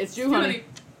 That's it. It's Jew Honey. Honey.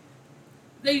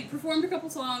 They performed a couple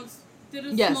songs, did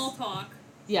a Yes. small talk.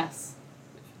 Yes.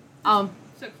 So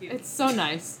cute. It's so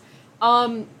nice.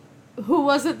 Who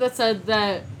was it that said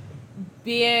that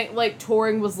being, like,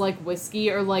 touring was like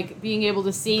whiskey, or, like, being able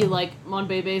to see, like, Mon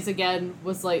Bebes again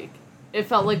was, like, it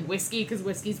felt like whiskey because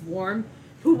whiskey's warm?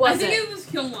 Who was it? I think it was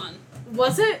Hyungwon.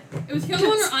 Was it? It was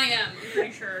Hyungwon or I.M., I'm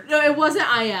pretty sure. No, it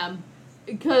wasn't I.M.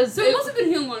 Because So it must have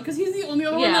been Hyungwon, because he's the only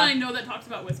other one Yeah. that I know that talks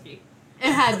about whiskey.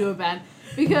 It had to have been.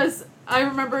 Because I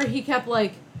remember he kept,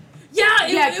 like...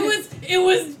 It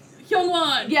was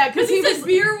Hyungwon. Yeah, because he said was...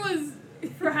 beer was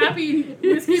for happy,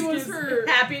 whiskey was for...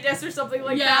 happiness or something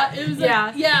like yeah, that. it was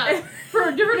like,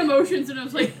 for different emotions, and I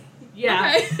was like,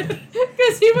 yeah. okay.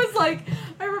 Because he was like,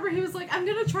 I remember he was like, I'm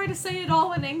gonna try to say it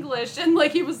all in English, and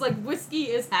like he was like, whiskey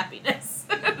is happiness,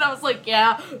 and I was like,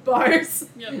 yeah, bars,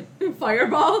 Yep.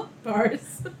 Fireball,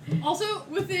 bars. Also,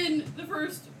 within the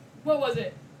first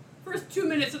 2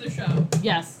 minutes of the show,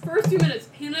 Yes. first 2 minutes,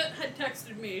 Hannah had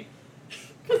texted me,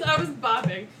 because I was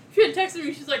bopping. She had texted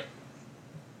me, she's like,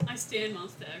 I stand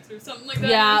Monsta X, or something like that.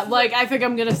 Yeah, like I think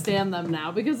I'm gonna stand them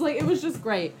now because like it was just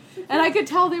great, and I could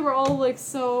tell they were all like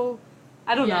so,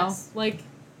 I don't Yes. know, like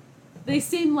they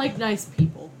seemed like nice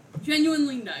people.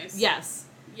 Genuinely nice. Yes.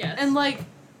 Yes. And like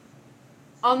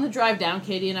on the drive down,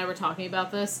 Katie and I were talking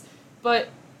about this, but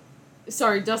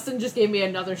sorry, Dustin just gave me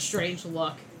another strange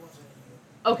look. It wasn't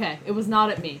you. Okay, it was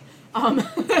not at me.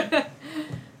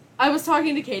 I was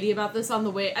talking to Katie about this on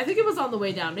the way. I think it was on the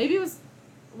way down. Maybe it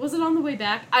was it on the way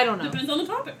back? I don't know. Depends on the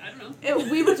topic. I don't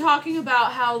know. We were talking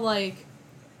about how, like,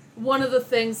 one of the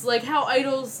things, like, how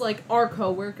idols, like, are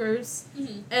coworkers,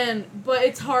 but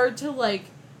it's hard to, like,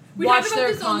 watch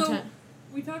their content.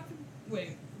 We talked.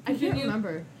 Wait. I can't continue?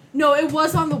 remember. No, it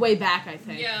was on the way back, I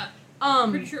think. Yeah.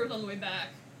 I'm pretty sure it was on the way back.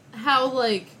 How,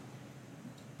 like,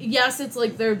 yes, it's,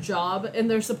 like, their job,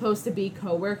 and they're supposed to be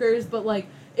coworkers, but, like,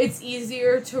 it's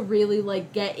easier to really,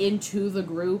 like, get into the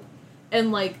group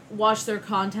and, like, watch their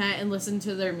content and listen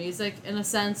to their music, in a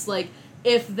sense, like,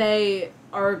 if they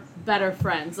are better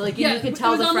friends. Like, Yeah, you can it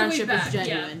tell was the on the way friendship back, is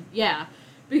genuine. Yeah.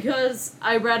 Because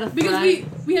I read a thread.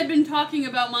 Because we had been talking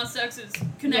about Monsta X's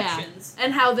connections. Yeah,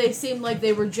 and how they seemed like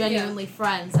they were genuinely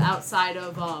friends outside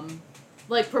of,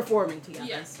 like, performing together.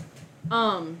 Yes.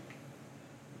 And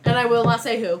I will not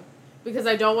say who, because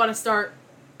I don't want to start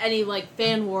any, like,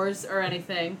 fan wars or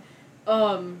anything.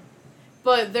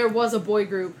 But there was a boy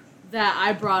group that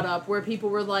I brought up where people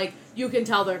were like, you can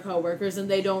tell they're coworkers and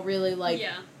they don't really, like,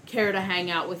 care to hang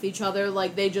out with each other.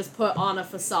 Like, they just put on a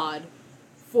facade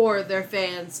for their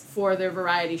fans, for their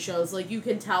variety shows. Like, you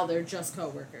can tell they're just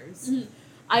coworkers. Mm-hmm.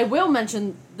 I will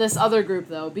mention this other group,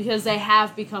 though, because they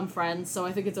have become friends, so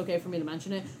I think it's okay for me to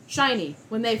mention it. SHINee,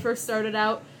 when they first started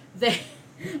out,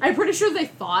 I'm pretty sure they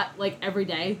fought, like, every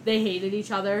day. They hated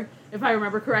each other. If I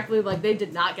remember correctly, like, they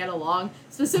did not get along.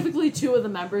 Specifically, 2 of the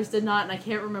members did not, and I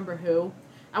can't remember who.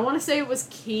 I want to say it was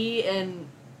Key and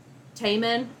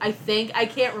Taemin, I think. I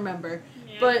can't remember.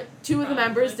 Yeah, but 2 of the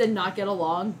members did not get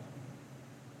along.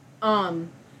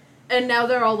 And now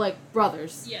they're all, like,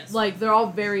 brothers. Yes. Like, they're all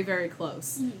very, very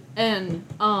close. Mm-hmm.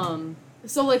 And,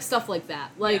 so, like, stuff like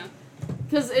that. Like,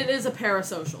 because it is a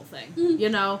parasocial thing, you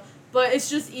know? But it's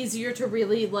just easier to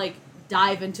really, like,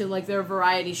 dive into, like, their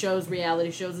variety shows,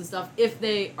 reality shows and stuff if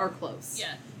they are close.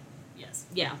 Yeah. Yes.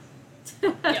 Yeah.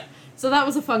 Yep. So that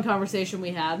was a fun conversation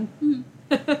we had.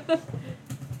 The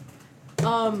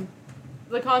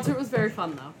concert was very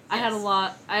fun, though. I had a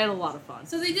lot of fun.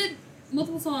 So they did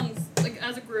multiple songs, like,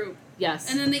 as a group. Yes.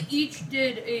 And then they each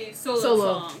did a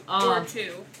solo song or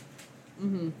 2.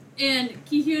 Mm-hmm. And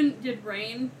Kihyun did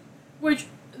Rain, which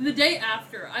the day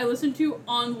after I listened to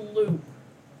on loop.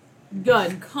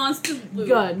 Good. Constant loop.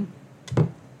 Good.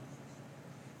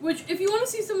 Which, if you want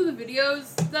to see some of the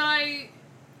videos that I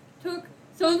took,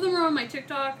 some of them are on my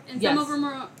TikTok, and some of them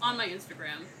are on my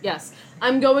Instagram. Yes.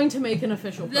 I'm going to make an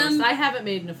official post. I haven't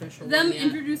made an official one yet.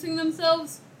 Introducing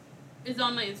themselves is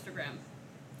on my Instagram.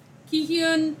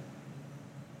 Kihyun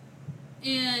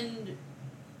and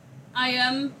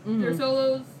I.M., their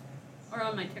solos, are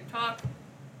on my TikTok.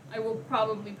 I will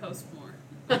probably post more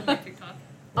on my TikTok.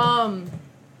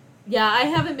 Yeah, I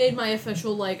haven't made my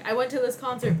official, like, I went to this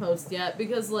concert post yet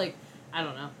because, like, I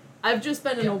don't know. I've just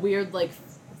been in a weird, like,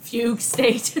 fugue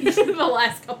state the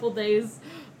last couple days.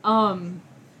 I don't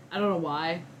know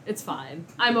why. It's fine.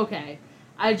 I'm okay.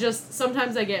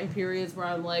 Sometimes I get in periods where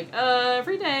I'm like,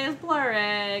 every day is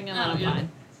blurring, and then I'm fine.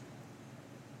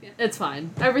 Yeah. It's fine.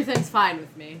 Everything's fine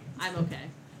with me. I'm okay.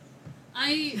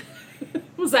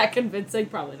 Was that convincing?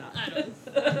 Probably not. I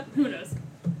don't know. Who knows?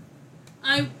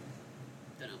 I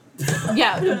don't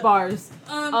Yeah, bars.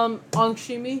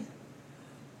 Ongshimi,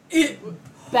 It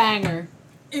banger.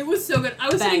 it was so good. I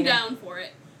was sitting Banger. down for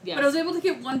it, Yes. but I was able to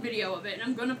get one video of it, and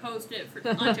I'm gonna post it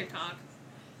on TikTok.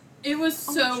 It was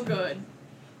so good.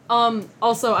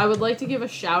 Also, I would like to give a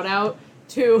shout out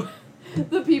to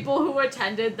the people who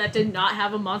attended that did not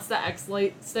have a Monsta X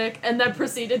light stick and then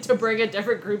proceeded to bring a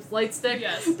different group's light stick.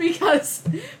 Yes. Because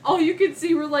all you could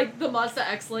see were like the Monsta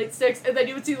X light sticks, and then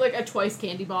you would see like a Twice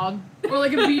candy bong. Or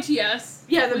like a BTS.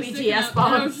 Yeah, the was sticking BTS out, and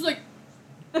bomb. I was just like,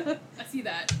 I see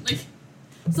that. Like,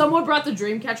 Someone brought the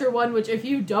Dreamcatcher one, which if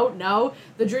you don't know,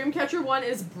 the Dreamcatcher one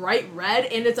is bright red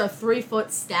and it's a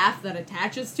 3-foot staff that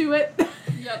attaches to it.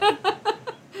 yep.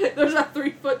 There's a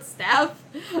 3-foot staff.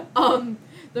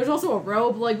 There's also a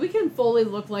robe. Like, we can fully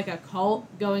look like a cult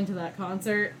going to that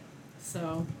concert.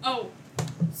 So. Oh,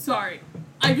 sorry.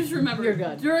 I just remembered. You're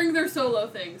good. During their solo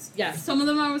things. Yes. Some of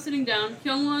them I was sitting down.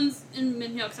 Hyungwon's and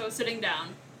Minhyuk's I was sitting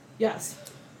down. Yes.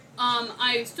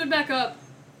 I stood back up.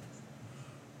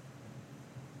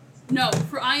 No,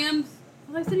 for IM.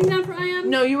 Was I sitting down for IM?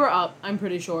 No, you were up, I'm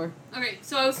pretty sure. Okay,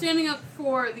 so I was standing up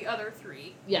for the other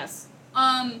three. Yes.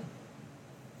 What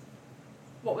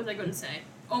was I going to say?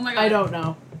 Oh my god. I don't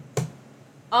know.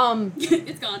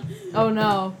 It's gone. Oh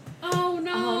no. Oh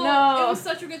no. Oh, no. It was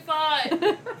such a good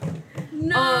thought.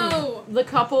 No. The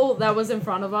couple that was in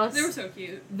front of us. They were so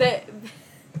cute.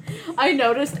 I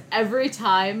noticed every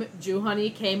time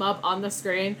Juhoney came up on the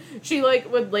screen, she like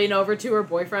would lean over to her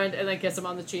boyfriend and then kiss him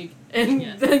on the cheek and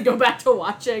Yes. then go back to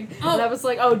watching. Oh. And I was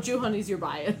like, oh, Juhoney's your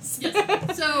bias.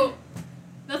 Yes. So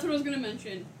that's what I was gonna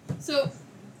mention. So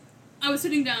I was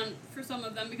sitting down for some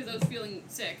of them because I was feeling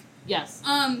sick. Yes.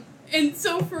 And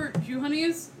so for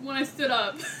Juhoney's, when I stood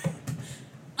up,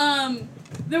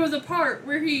 there was a part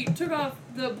where he took off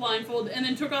the blindfold and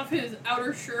then took off his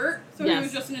outer shirt, so Yes. he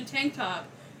was just in a tank top.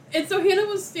 And so Hannah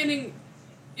was standing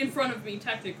in front of me,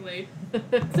 technically,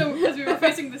 so because we were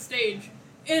facing the stage.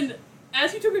 And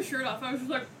as he took his shirt off, I was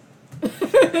just like,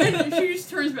 and she just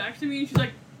turns back to me and she's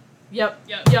like, Yep.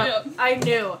 Yep. I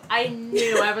knew.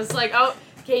 I was like, oh,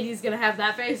 Katie's gonna have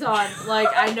that face on. Like,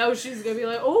 I know she's gonna be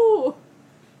like, oh.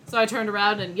 So I turned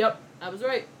around and, yep, I was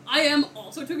right. IM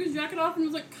also took his jacket off and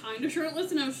was like kind of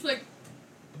shirtless, and I was just like,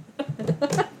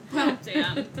 well,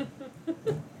 damn.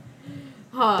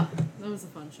 Huh. That was a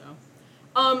fun show.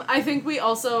 I think we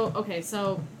also, okay,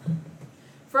 so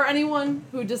for anyone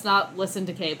who does not listen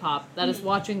to K-pop that is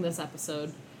watching this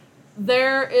episode,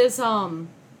 there is,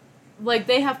 like,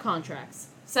 they have contracts.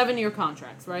 7-year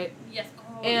contracts, right? Yes.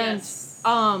 Oh, And, yes.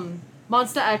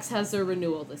 Monsta X has their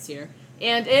renewal this year.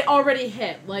 And it already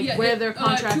hit, like, Yeah, where their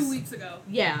contracts... 2 weeks ago.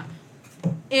 Yeah.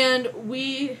 And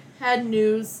we had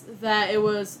news that it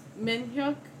was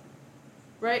Minhyuk,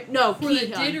 right? No, For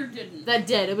that Kihyun. did or didn't? That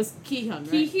did. It was Kihyun, right?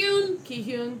 Kihyun,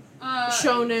 Kihyun. Shonu,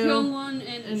 Shonu,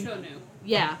 Hyungwon, and Shonu.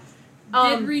 Yeah.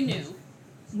 Did renew.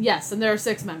 Yes, and there are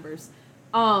 6 members.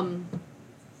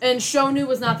 And Shonu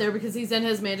was not there because he's in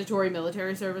his mandatory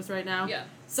military service right now. Yeah.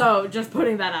 So, just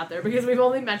putting that out there, because we've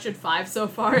only mentioned 5 so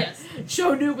far. Yes.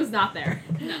 Shonu was not there.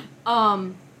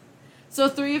 No. So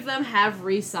 3 of them have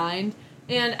re-signed,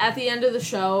 and at the end of the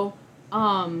show,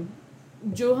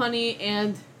 Juhoney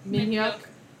and Minhyuk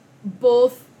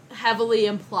both heavily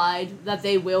implied that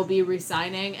they will be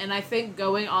re-signing, and I think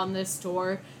going on this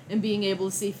tour and being able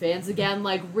to see fans again,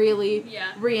 like, really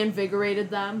reinvigorated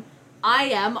them.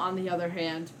 IM, on the other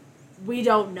hand, we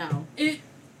don't know.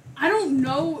 I don't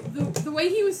know, the way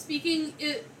he was speaking,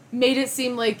 it... Made it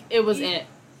seem like it was it.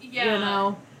 Yeah. You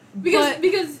know?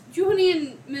 Because Juhoney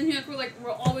and Minhyuk were like,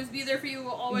 we'll always be there for you,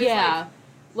 we'll always,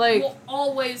 we'll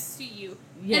always see you.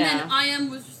 Yeah. And then IM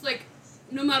was just like,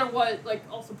 no matter what, like,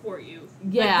 I'll support you.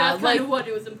 Yeah. That's kind of what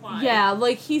it was implying. Yeah,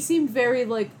 like, he seemed very,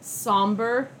 like,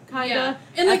 somber, kind of, Yeah.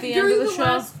 And, like, at the end during of the show.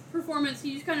 last performance,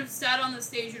 he just kind of sat on the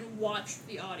stage and watched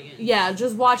the audience. Yeah,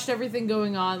 just watched everything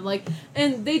going on, like,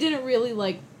 and they didn't really,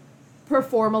 like,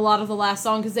 perform a lot of the last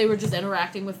song because they were just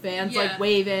interacting with fans, like,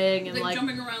 waving and, like...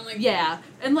 jumping around, like... Yeah,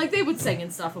 and, like, they would sing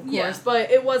and stuff, of course, Yeah.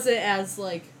 but it wasn't as,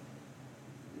 like...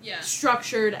 Yeah.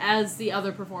 structured as the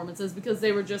other performances because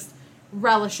they were just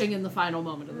relishing in the final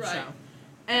moment of the show.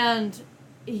 And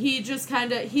he just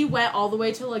kind of, he went all the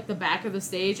way to, like, the back of the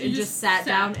stage and just sat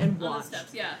down and on watched. the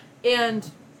steps, yeah. And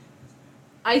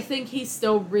I think he's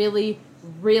still really,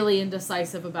 really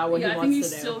indecisive about what he I wants think to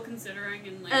he's do. still considering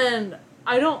and, like... And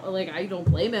I don't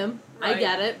blame him. I Right.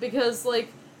 get it because,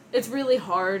 like, it's really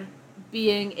hard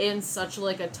being in such,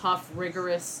 like, a tough,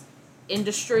 rigorous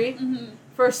industry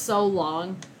for so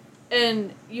long.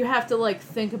 And you have to, like,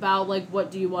 think about, like,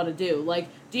 what do you want to do? Like,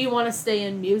 do you want to stay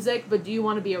in music, but do you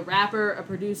want to be a rapper, a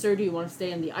producer? Do you want to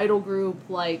stay in the idol group?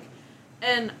 Like,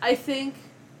 and I think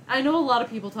I know a lot of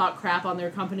people talk crap on their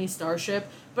company, Starship,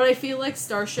 but I feel like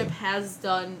Starship has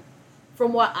done,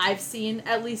 from what I've seen,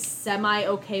 at least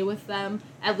semi-okay with them,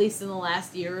 at least in the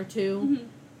last year or two. Mm-hmm.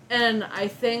 And I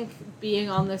think being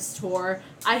on this tour,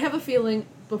 I have a feeling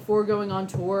before going on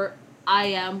tour,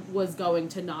 IM was going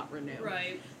to not renew.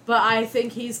 Right. But I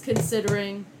think he's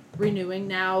considering renewing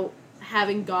now,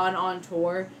 having gone on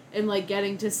tour, and, like,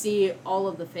 getting to see all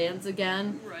of the fans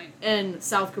again. Right. In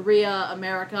South Korea,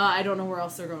 America, I don't know where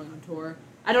else they're going on tour.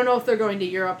 I don't know if they're going to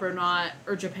Europe or not,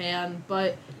 or Japan,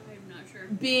 but I'm not sure.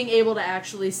 being able to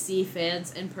actually see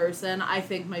fans in person, I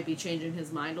think might be changing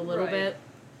his mind a little Right. bit.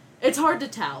 It's hard to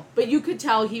tell, but you could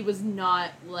tell he was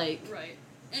not, like, Right.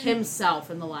 And, himself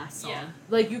in the last song. Yeah.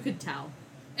 Like, you could tell.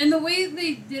 and the way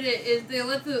they did it is they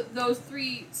let those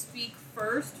three speak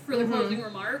first for the Mhm. closing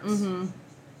remarks. Mm-hmm.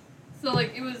 So,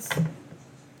 like, it was...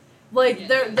 Like,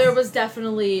 Yeah, there was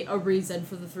definitely a reason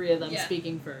for the three of them Yeah.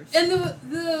 speaking first. And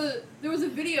there was a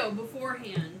video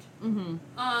beforehand. Mm-hmm.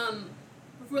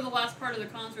 Before the last part of the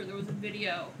concert, there was a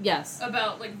video Yes.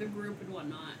 about, like, the group and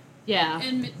whatnot. Yeah.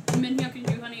 And Minhyuk and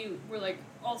Juhoney were, like,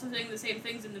 also saying the same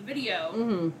things in the video.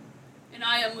 Mm-hmm. And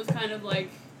IM was kind of like...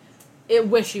 It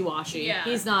wishy-washy. Yeah.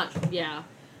 He's not, yeah.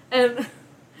 And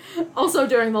also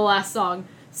during the last song,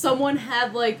 someone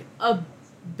had, like, a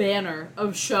banner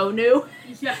of Shonu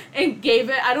Yeah. and gave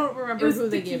it, I don't remember It was who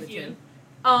they the gave it Kikian.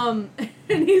 to.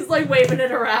 And he's, like, waving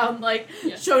it around, like,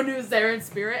 Yeah. Shonu's there in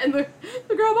spirit. And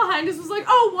the girl behind us was like,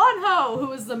 oh, Wonho,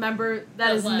 who is the member that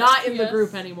That is left, not in the yes.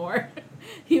 group anymore.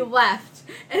 He left.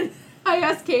 And I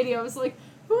asked Katie, I was like,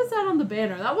 who was that on the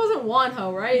banner? That wasn't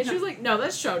Wonho, right? And she was like, no,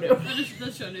 that's Shonu.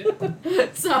 That's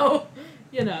Shonu. So,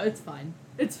 you know, it's fine.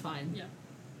 It's fine. Yeah.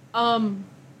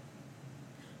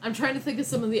 I'm trying to think of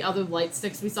some of the other light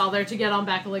sticks we saw there to get on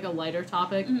back to, like, a lighter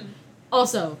topic. Mhm.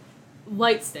 Also,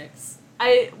 light sticks.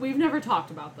 We've never talked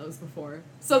about those before.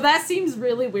 So that seems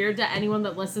really weird to anyone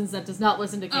that listens that does not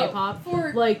listen to K-pop.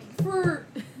 For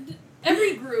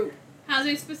every group has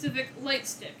a specific light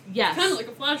stick. Yes. Kind of like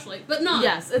a flashlight, but not.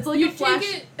 Yes, it's like You a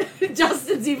flash. take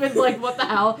Justin's even like, what the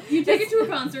hell? You take it to a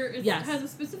concert. It Yes. has a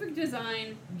specific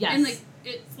design. Yes. And, like,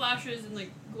 it flashes and, like,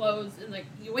 glows and, like,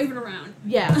 you wave it around.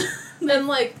 Yeah. Then,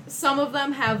 like, some of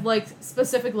them have, like,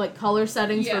 specific, like, color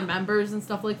settings Yeah. for members and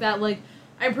stuff like that. Like,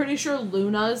 I'm pretty sure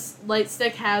Luna's light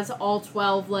stick has all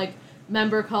 12, like,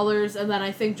 member colors, and then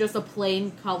I think just a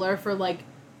plain color for, like,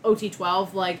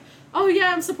 OT12. Like, oh,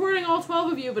 yeah, I'm supporting all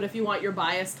 12 of you, but if you want your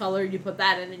bias color, you put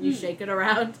that in and you shake it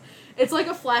around. It's like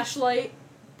a flashlight,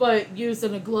 but used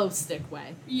in a glow stick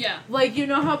way. Yeah. Like, you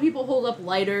know how people hold up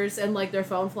lighters and, like, their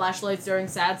phone flashlights during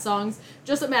sad songs?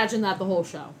 Just imagine that the whole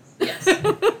show. Yes.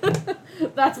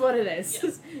 That's what it is.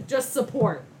 Yes. Just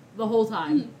support the whole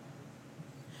time.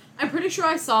 I'm pretty sure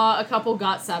I saw a couple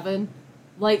GOT7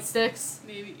 light sticks.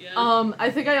 Maybe, yeah. I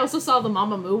think I also saw the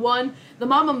Mamamoo one. The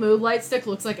Mamamoo light stick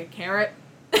looks like a carrot.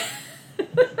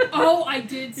 Oh, I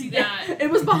did see that. It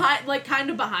was behind, like, kind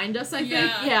of behind us, I think.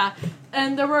 Yeah. Yeah.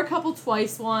 And there were a couple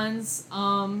Twice ones.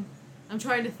 I'm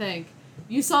trying to think.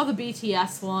 You saw the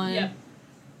BTS one. Yep.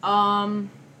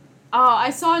 I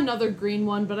saw another green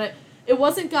one, but it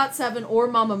wasn't GOT7 or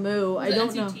Mamamoo. Was I it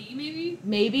don't know. NCT, maybe?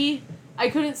 Maybe. I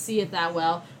couldn't see it that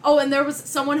well. Oh, and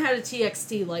someone had a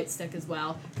TXT light stick as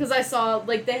well. Because I saw,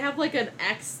 like, they have, like, an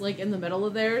X, like, in the middle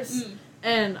of theirs.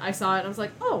 And I saw it and I was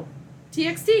like, oh,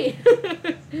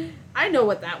 TXT. I know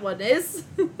what that one is.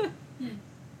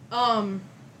 I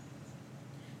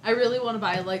really want to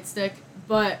buy a light stick,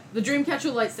 but the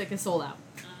Dreamcatcher light stick is sold out.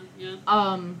 Yeah.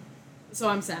 So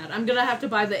I'm sad. I'm gonna have to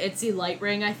buy the Itzy light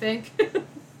ring, I think.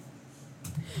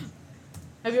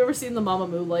 Have you ever seen the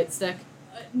Mamamoo light stick?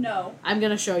 No. I'm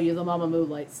gonna show you the Mamamoo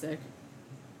light stick.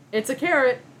 It's a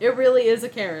carrot. It really is a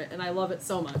carrot, and I love it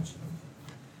so much.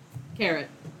 Carrot.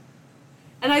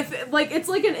 And it's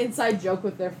like an inside joke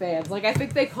with their fans. Like, I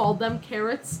think they called them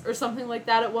carrots or something like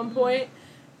that at one point,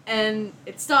 and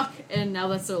it stuck, and now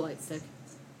that's their light stick.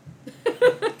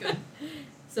 Good.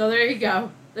 So there you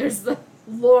go. There's the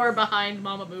lore behind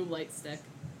Mamamoo light stick.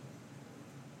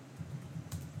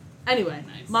 Anyway,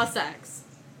 Nice. Monsta X.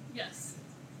 Yes.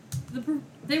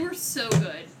 They were so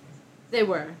good. They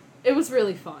were. It was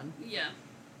really fun. Yeah.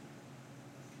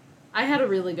 I had a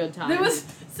really good time. There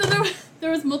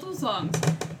was multiple songs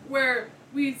where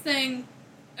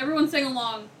everyone sang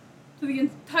along to the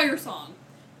entire song.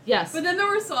 Yes. But then there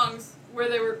were songs where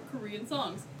they were Korean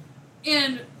songs.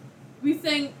 And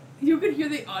you could hear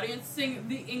the audience sing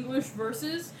the English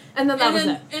verses. And then that was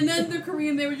it. And then the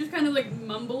Korean, they would just kind of like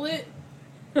mumble it.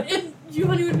 And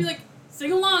Juhoney would be like,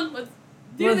 sing along, let's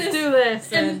do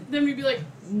this. And then we'd be like,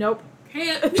 nope.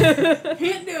 can't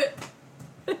do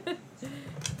it.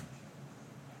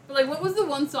 But, like, what was the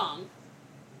one song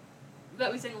that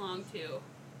we sang along to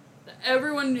that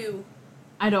everyone knew?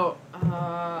 I don't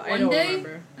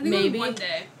remember. I think Maybe. it was One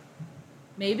Day.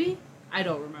 Maybe? I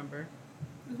don't remember.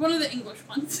 It was one of the English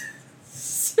ones.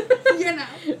 You know.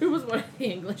 It was one of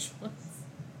the English ones.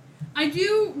 I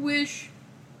do wish,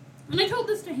 and I told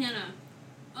this to Hannah,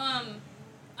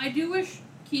 I do wish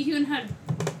Kihyun had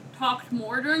talked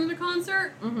more during the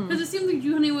concert, because it seemed like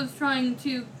Joohoney was trying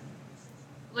to,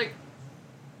 like,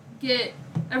 get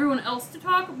everyone else to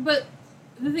talk, but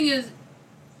the thing is,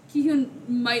 Kihyun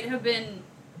might have been,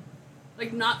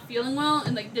 like, not feeling well,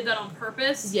 and, like, did that on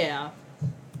purpose. Yeah.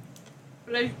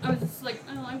 But I was just like,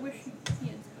 oh, I wish he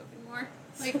had spoken more.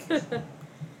 Like,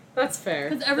 that's fair.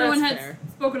 because everyone That's had fair.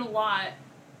 spoken a lot,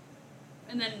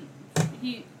 and then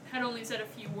he had only said a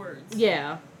few words.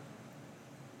 Yeah.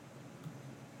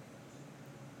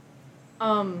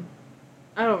 I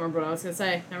don't remember what I was gonna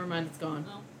say. Never mind, it's gone.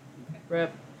 Oh, okay.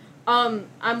 Rip.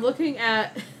 I'm looking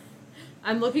at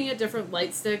different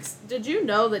light sticks. Did you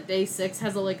know that Day 6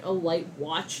 has a light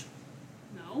watch?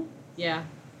 No? Yeah.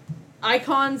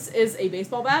 Icons is a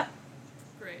baseball bat.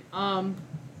 Great.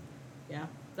 Yeah.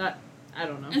 That, I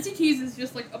don't know. NCT's is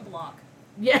just like a block.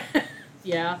 Yeah.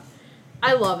 Yeah.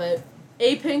 I love it.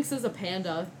 A-Pinks is a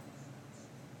panda,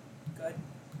 Good.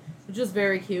 which is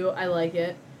very cute. I like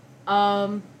it.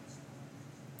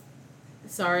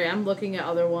 Sorry, I'm looking at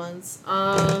other ones.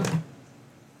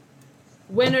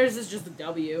 Winners is just a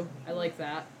W. I like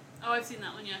that. Oh, I've seen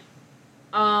that one, yeah.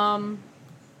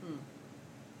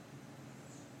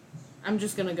 I'm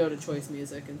just gonna go to Choice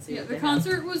Music and see Yeah, what the they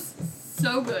concert was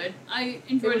so good. I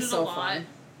enjoyed it was a so lot. fun.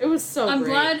 It was so I'm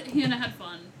great. glad Hannah had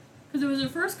fun. Because it was her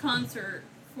first concert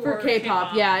For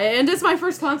K-pop, yeah. And it's my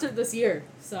first concert this year,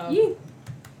 so. Yeah.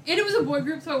 And it was a boy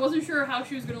group, so I wasn't sure how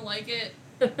she was going to like it.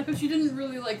 Because she didn't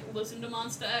really, like, listen to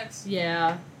Monsta X.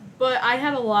 Yeah. But I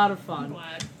had a lot of I'm fun.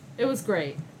 glad. It was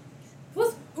great.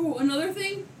 Plus, another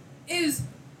thing is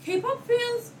K-pop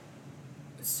fans,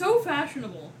 so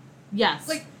fashionable. Yes.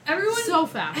 Like, everyone... So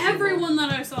fashionable. Everyone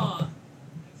that I saw,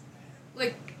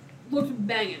 like, looked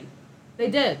banging. They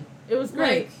did. It was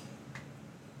great. Like,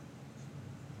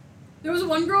 there was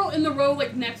one girl in the row,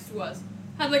 like, next to us,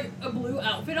 had, like, a blue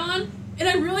outfit on, and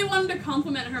I really wanted to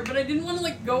compliment her, but I didn't want to,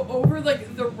 like, go over,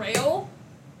 like, the rail,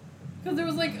 because there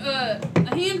was, like, a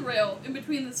handrail in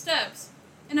between the steps,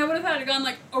 and I would have had to gone,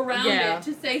 like, around it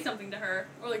to say something to her,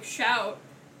 or, like, shout,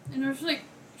 and I was just like,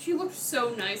 she looked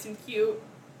so nice and cute.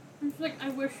 I was like, I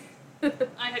wish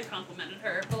I had complimented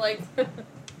her, but, like...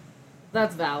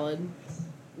 That's valid.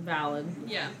 Valid.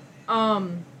 Yeah.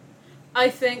 I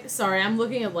think, sorry, I'm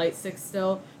looking at light sticks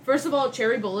still. First of all,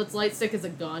 Cherry Bullet's light stick is a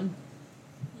gun.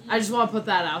 I just want to put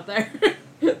that out there.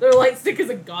 Their light stick is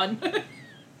a gun.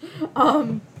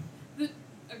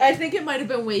 I think it might have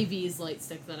been Wavy's light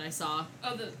stick that I saw.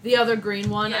 Oh, the other green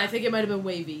one, yeah. I think it might have been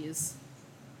Wavy's.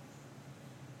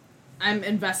 I'm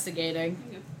investigating.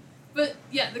 Okay. But,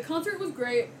 yeah, the concert was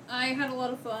great. I had a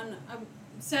lot of fun. I'm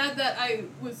sad that I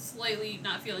was slightly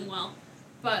not feeling well,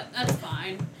 but that's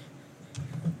fine.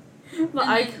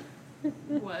 What?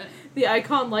 The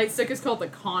icon light stick is called the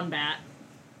Combat.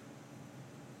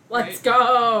 Let's Right.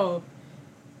 go!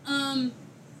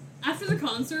 After the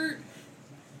concert,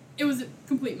 it was a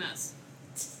complete mess.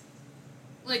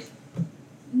 Like,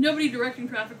 nobody directing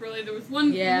traffic really. There was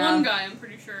one guy, I'm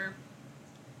pretty sure.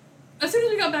 As soon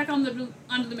as we got back onto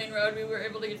the main road, we were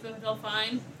able to get to the hotel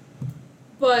fine.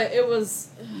 But it was...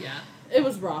 Yeah. It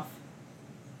was rough.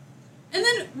 And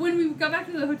then, when we got back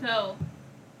to the hotel,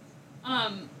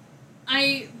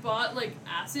 I bought, like,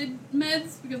 acid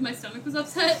meds because my stomach was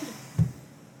upset.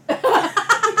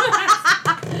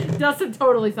 Dustin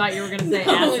totally thought you were going to say I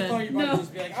totally acid. thought you might No.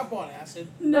 just be like, I bought acid.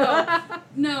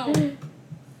 No.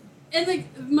 And,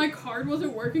 like, my card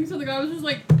wasn't working, so the guy was just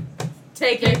like,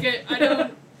 Take take it. it. I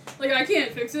don't, like, I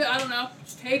can't fix it. I don't know.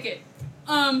 Just take it.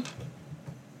 And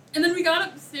then we got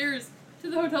upstairs to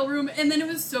the hotel room, and then it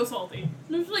was so salty.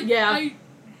 And I was like, Yeah.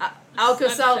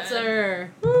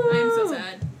 Alka-Seltzer. I am so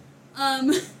sad.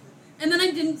 And then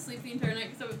I didn't sleep the entire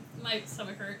night because my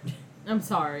stomach hurt. I'm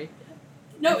sorry.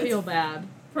 No, I feel it's bad.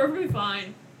 perfectly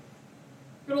fine.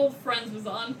 Good old Friends was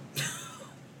on.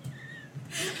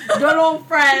 Good old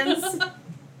Friends.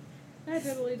 Hey,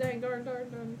 diddly dang darn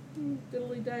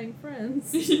diddly dang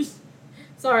Friends.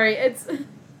 Sorry,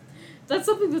 that's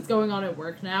something that's going on at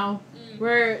work now,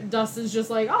 where Dustin's just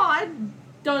like, oh, I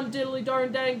done diddly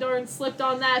darn slipped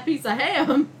on that piece of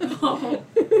ham. Oh.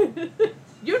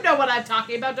 You know what I'm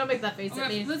talking about. Don't make that face at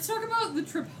Okay, me. let's talk about the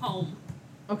trip home.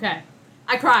 Okay,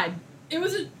 I cried.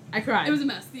 I cried. It was a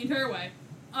mess the entire way.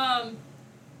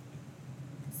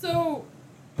 So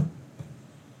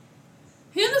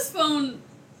Hannah's phone,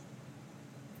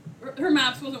 her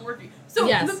maps wasn't working. So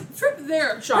Yes. the trip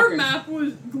there, her Shocker. map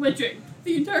was glitching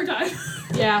the entire time.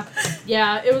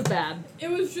 Yeah, it was bad. It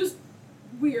was just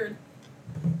weird.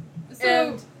 So,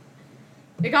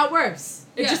 And it got worse.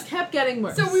 It Yeah. just kept getting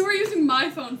worse. so we were using my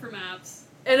phone for maps.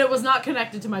 And it was not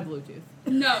connected to my Bluetooth.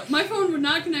 No, my phone would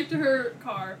not connect to her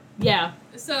car. Yeah,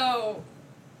 So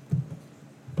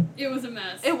it was a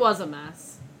mess. it was a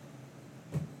mess.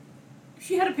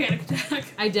 She had a panic attack.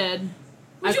 I did.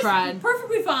 Which I is cried.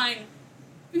 perfectly fine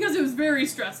because it was very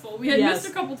stressful. We had Yes. missed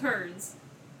a couple turns.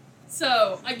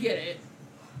 So I get it.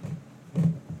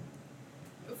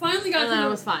 Finally got And to then the, it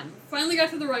was fine. finally got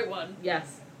to the right one.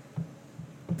 Yes.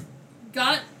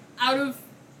 Got out of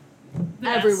the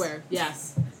mess. Everywhere,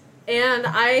 yes. And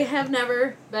I have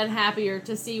never been happier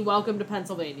to see Welcome to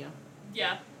Pennsylvania.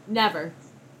 Yeah. Never.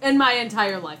 In my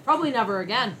entire life. Probably never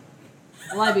again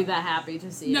will I be that happy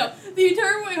to see No, it. the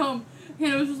entire way home,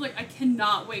 Hannah was just like, I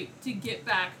cannot wait to get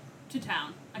back to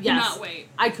town. I Yes. cannot wait.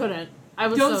 I couldn't. I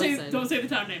was Don't so say excited. don't say the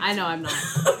town name. I know I'm not.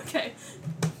 Okay.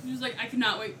 She was like, I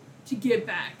cannot wait to get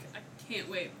back. I can't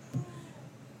wait.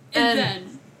 And And-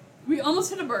 then we almost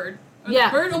hit a bird. Or Yeah.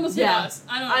 The bird almost hit Yeah. us.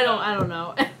 I don't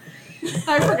know.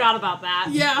 I forgot about that.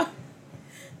 Yeah.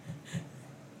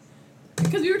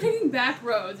 Because we were taking back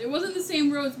roads. It wasn't the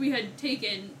same roads we had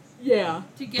taken Yeah.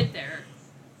 to get there.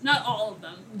 Not all of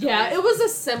them. Yeah, it was a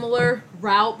similar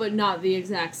route, but not the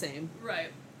exact same.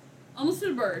 Right. Almost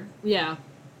hit a bird. Yeah.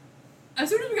 As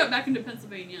soon as we got back into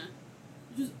Pennsylvania,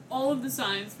 just all of the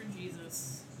signs for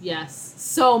Jesus. Yes.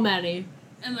 So many.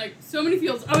 And like so many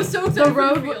fields. I was so excited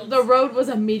for the fields. The road was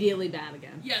immediately bad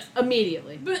again. Yes.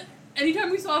 Immediately. But anytime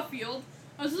we saw a field,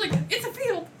 I was just like, it's a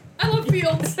field. I love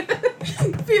fields.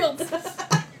 Fields.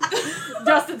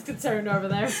 Justin's concerned over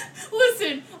there.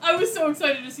 Listen, I was so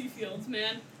excited to see fields,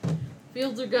 man.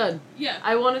 Fields are good. Yeah.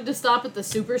 I wanted to stop at the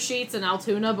Super Sheets in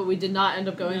Altoona, but we did not end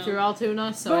up going No. through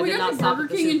Altoona, so but I we did got not to stop Burger at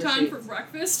the King in Super time Sheets. for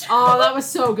breakfast. Oh, that was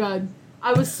so good.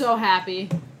 I was so happy.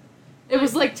 It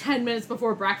was like 10 minutes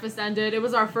before breakfast ended. It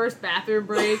was our first bathroom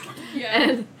break. Yeah.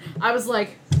 And I was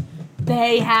like,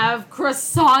 they have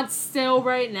croissants still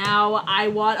right now. I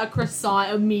want a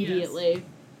croissant immediately.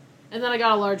 And then I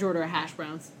got a large order of hash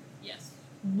browns. Yes.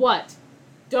 What?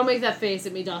 Don't make that face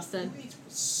at me, Dustin. Who eats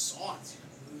croissants,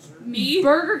 you loser? Me?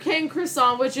 Burger King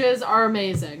croissant witches are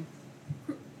amazing.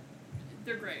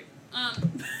 They're great.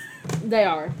 They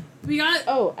are. We got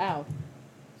Oh, ow.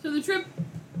 so the trip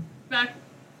back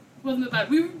wasn't that bad.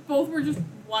 We both were just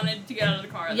wanted to get out of the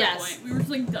car at Yes. that point. We were just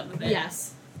like done with it.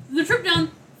 Yes. The trip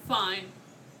down, fine.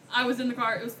 I was in the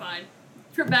car, it was fine.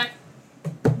 Trip back,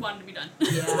 wanted to be done.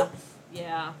 Yeah.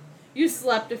 Yeah. You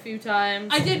slept a few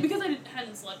times. I did because I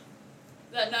hadn't slept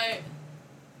that night.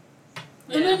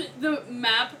 Yeah. And then the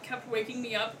map kept waking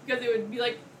me up because it would be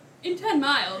like, in 10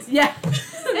 miles. Yeah.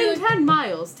 I'd be In like- 10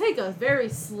 miles, take a very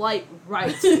slight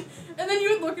right. and then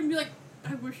you would look and be like,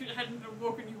 I wish it hadn't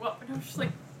woken you up. And I was just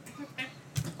like,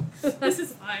 okay, this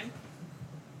is fine.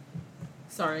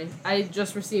 Sorry, I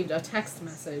just received a text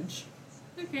message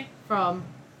Okay. from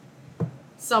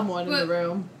someone in the But-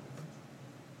 room.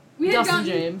 We had Dustin gotten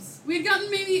James. we had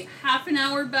gotten maybe half an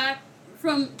hour back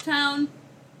from town,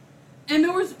 and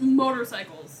there was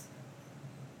motorcycles.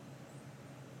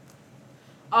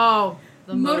 Oh,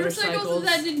 the motorcycles.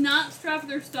 that did not strap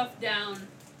their stuff down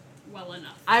well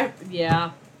enough.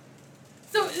 Yeah.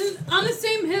 So on the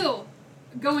same hill,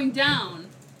 going down,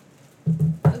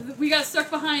 we got stuck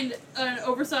behind an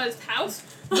oversized house.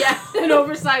 Yeah, an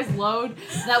oversized load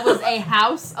that was a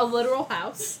house, a literal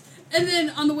house. And then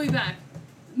on the way back,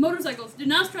 motorcycles did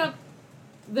not strap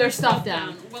Their stuff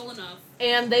down. well enough.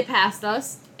 And they passed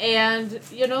us. And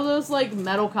you know those like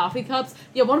metal coffee cups?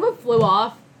 Yeah, one of them flew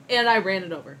off and I ran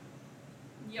it over.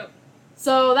 Yep.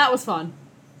 So that was fun.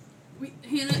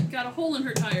 Hannah got a hole in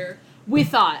her tire. We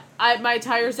thought. My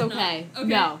tire's Did not. okay. Okay.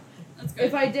 No. That's good.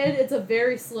 If I did, it's a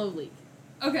very slow leak.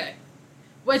 Okay.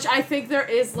 Which I think there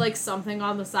is like something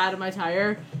on the side of my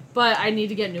tire, but I need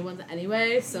to get new ones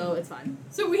anyway, so it's fine.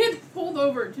 So we had pulled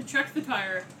over to check the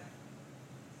tire.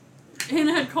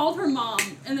 Hannah had called her mom,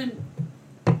 and then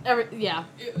Yeah,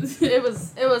 it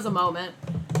was. it was a moment.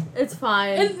 It's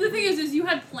fine. And the thing is you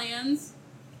had plans.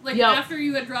 Like Yup. after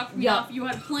you had dropped me Yup. off, you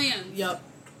had plans. Yep.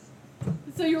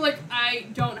 So you're like, I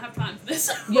don't have time for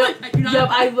this. Yep. Like, I do not Yep.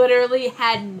 have I time. literally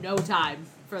had no time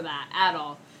for that at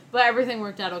all. But everything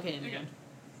worked out okay in the Okay. end.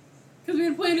 Because we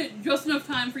had planned it just enough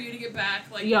time for you to get back,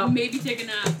 like Yup. maybe take a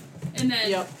nap, and then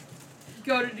Yep.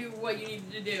 go to do what you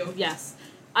needed to do. Yes.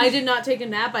 I did not take a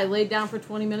nap. I laid down for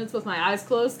 20 minutes with my eyes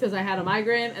closed because I had a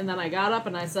migraine, and then I got up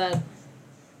and I said,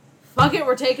 fuck it,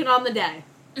 we're taking on the day.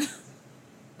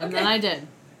 And then Okay. I did.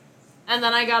 And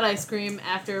then I got ice cream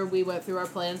after we went through our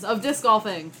plans of disc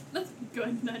golfing. That's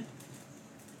good then.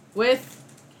 With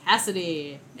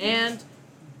Cassidy and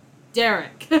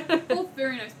Derek. Both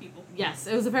very nice people. Yes,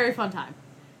 it was a very fun time.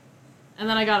 And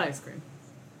then I got ice cream.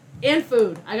 And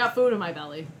food. I got food in my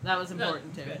belly. That was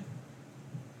important too. Good.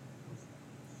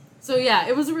 So yeah,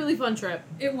 it was a really fun trip.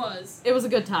 It was. It was a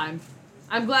good time.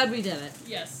 I'm glad we did it.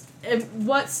 Yes. And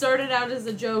what started out as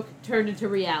a joke turned into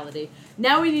reality.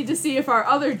 Now we need to see if our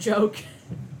other joke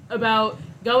about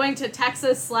going to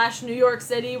Texas/New York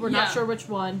City, we're not sure which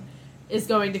one, is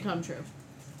going to come true.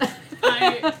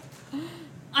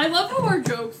 I love how our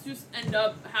jokes just end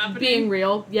up happening. Being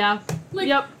real, yeah. Like,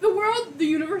 yep. The world, the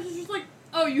universe is just like,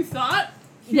 oh, you thought?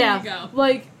 Here you go.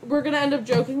 Like, we're gonna end up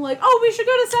joking like, oh, we should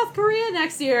go to South Korea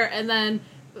next year, and then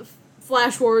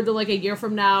flash forward to like a year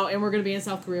from now, and we're gonna be in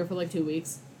South Korea for like 2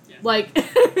 weeks. Yeah. Like,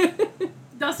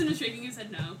 Dustin is shaking his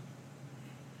head no.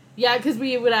 Yeah, because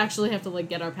we would actually have to like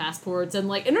get our passports, and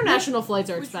like international flights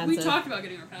are expensive. We talked about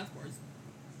getting our passports.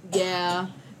 Yeah.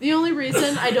 The only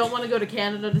reason I don't want to go to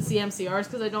Canada to see MCR is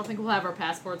because I don't think we'll have our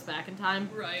passports back in time.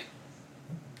 Right.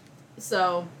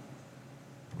 So.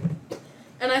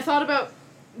 And I thought about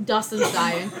Dustin's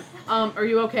dying. Are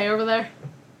you okay over there?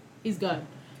 He's good.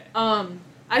 Okay.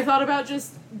 I thought about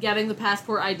just getting the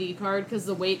passport ID card because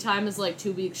the wait time is like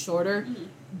 2 weeks shorter. Mm-hmm.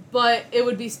 But it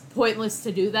would be pointless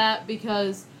to do that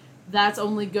because that's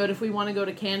only good if we want to go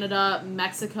to Canada,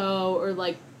 Mexico, or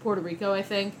like Puerto Rico, I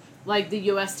think. Like the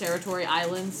U.S. territory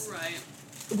islands.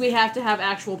 Right. We have to have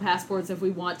actual passports if we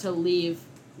want to leave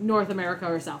North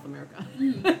America or South America.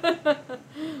 Mm.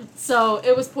 So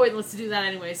it was pointless to do that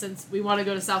anyway since we want to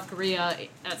go to South Korea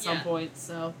at some point,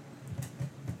 so.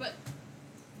 But,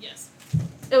 yes.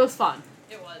 It was fun.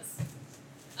 It was.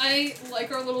 I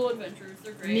like our little adventures.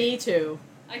 They're great. Me too.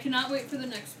 I cannot wait for the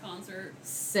next concert.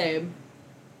 Same.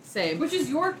 Which is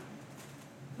the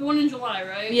one in July,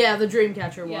 right? Yeah, the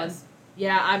Dreamcatcher one. Yes.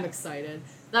 Yeah, I'm excited.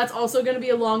 That's also going to be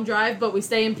a long drive, but we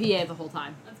stay in PA the whole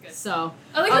time. That's good. So,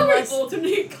 I like how we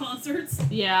alternate concerts.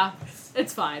 Yeah,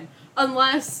 it's fine.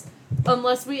 Unless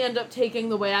we end up taking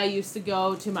the way I used to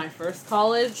go to my first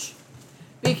college,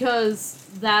 because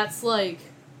that's like...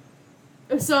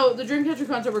 So, the Dreamcatcher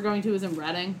concert we're going to is in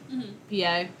Reading,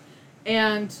 PA,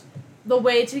 and the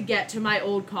way to get to my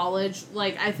old college,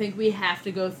 like, I think we have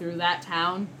to go through that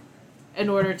town in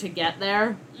order to get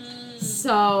there.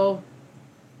 So...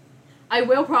 I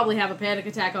will probably have a panic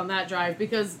attack on that drive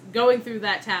because going through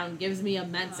that town gives me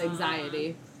immense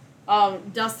anxiety.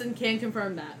 Dustin can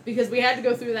confirm that because we had to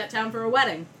go through that town for a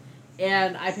wedding,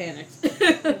 and I panicked.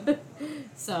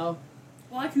 So.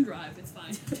 Well, I can drive. It's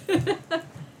fine.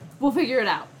 We'll figure it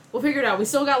out. We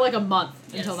still got like a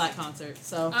month until that concert.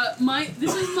 So.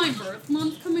 This is my birth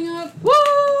month coming up.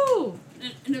 Woo!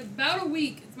 In about a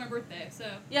week, it's my birthday.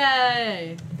 So.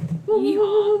 Yay!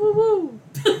 Woo!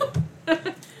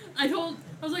 I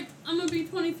was like, I'm gonna be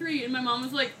 23, and my mom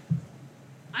was like,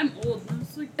 I'm old. And I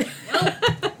was like, well,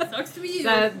 sucks to be you.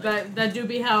 That do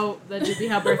be how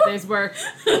birthdays work.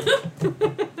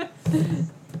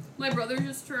 My brother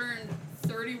just turned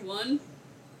 31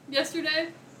 yesterday.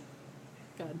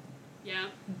 Good. Yeah.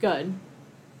 Good.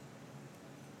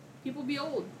 People be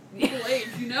old. People age,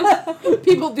 you know?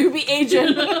 People do be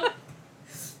aging.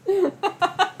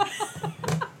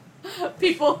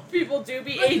 People do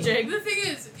be aging. The thing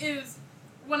is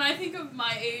when I think of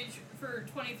my age for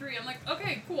 23, I'm like,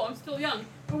 okay, cool, I'm still young.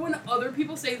 But when other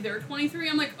people say they're 23,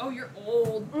 I'm like, oh, you're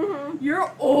old. Mm-hmm.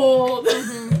 You're old.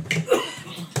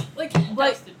 Mm-hmm. like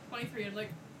Dustin, 23, I'm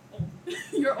like, old.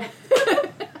 You're old.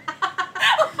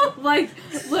 Like,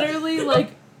 literally,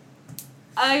 like,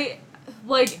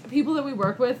 people that we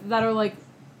work with that are, like,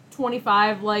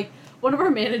 25, like, one of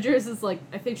our managers is, like,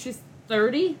 I think she's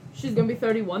 30. She's gonna be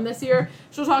 31 this year.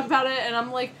 She'll talk about it, and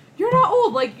I'm like, you're not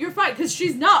old. Like, you're fine, because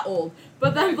she's not old.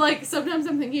 But then, like, sometimes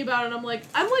I'm thinking about it, and I'm like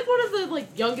one of the,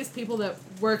 like, youngest people that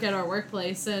work at our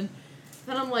workplace, and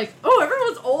then I'm like, oh,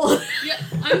 everyone's old. Yeah,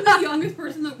 I'm the youngest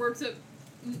person that works at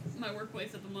my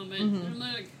workplace at the moment. Mm-hmm. And I'm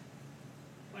like,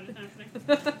 what is happening?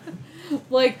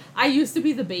 Like, I used to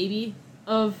be the baby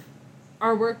of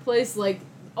our workplace, like,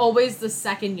 always the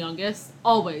second youngest.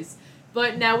 Always.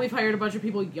 But now we've hired a bunch of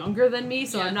people younger than me,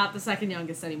 so I'm not the second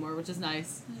youngest anymore, which is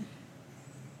nice.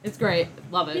 It's great.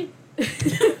 Love it.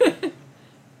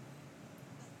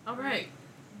 All right.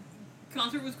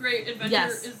 Concert was great. Adventure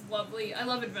is lovely. I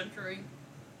love adventuring.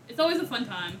 It's always a fun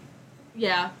time.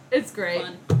 Yeah, it's great.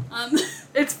 Fun.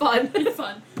 It's fun. It's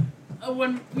fun.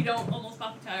 When we don't almost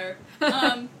pop a tire.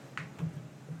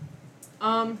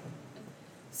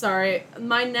 Sorry.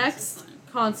 My next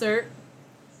concert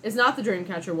is not the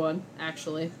Dreamcatcher one,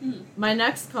 actually. Mm. My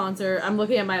next concert, I'm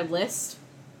looking at my list.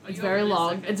 It's very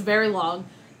long. Okay. It's very long.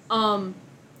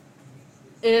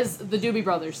 Is the Doobie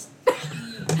Brothers.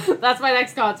 That's my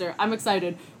next concert. I'm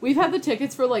excited. We've had the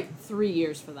tickets for like 3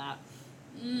 years for that.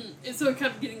 And so it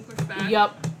kept getting pushed back.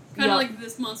 Yup. Kind of like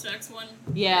this Monsta X one.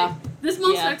 Yeah. Like, this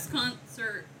Monsta X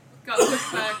concert got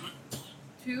pushed back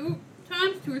 2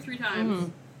 or 3 times.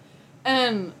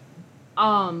 Mm-hmm.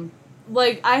 And,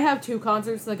 like, I have 2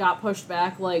 concerts that got pushed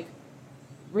back, like,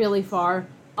 really far.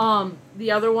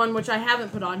 The other one, which I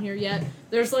haven't put on here yet,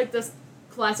 there's, like, this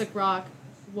classic rock.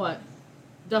 What?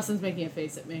 Dustin's making a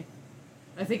face at me.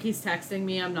 I think he's texting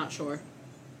me, I'm not sure.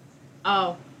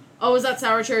 Oh, is that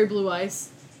Sour Cherry Blue Ice?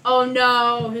 Oh,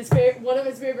 no. One of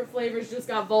his favorite flavors just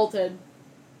got vaulted.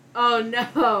 Oh,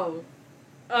 no.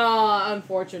 Oh,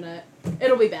 unfortunate.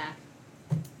 It'll be back.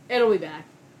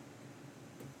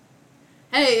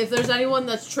 Hey, if there's anyone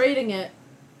that's trading it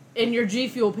in your G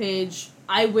Fuel page,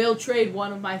 I will trade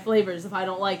one of my flavors if I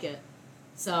don't like it.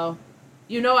 So,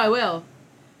 you know I will.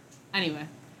 Anyway.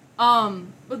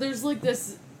 But there's like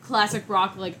this classic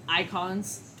rock like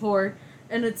icons tour,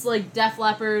 and it's like Def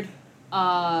Leppard,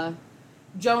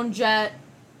 Joan Jett,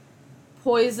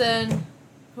 Poison,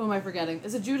 who am I forgetting?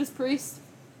 Is it Judas Priest?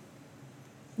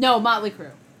 No, Motley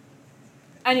Crue.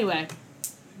 Anyway,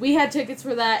 we had tickets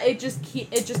for that. It just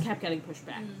kept getting pushed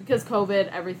back because COVID,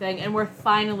 everything, and we're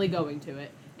finally going to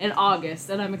it in August,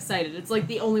 and I'm excited. It's like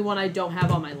the only one I don't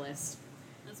have on my list.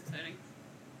 That's exciting.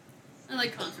 I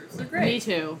like concerts. They're great.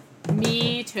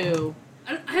 Me too.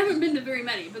 I haven't been to very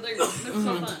many, but they're so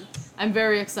fun. I'm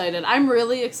very excited. I'm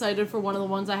really excited for one of the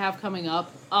ones I have coming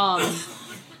up. I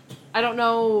don't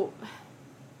know.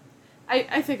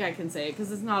 I think I can say it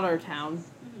because it's not our town.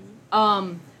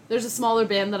 Mm-hmm. There's a smaller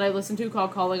band that I listen to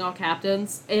called Calling All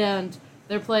Captains, and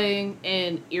they're playing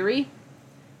in Erie.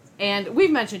 And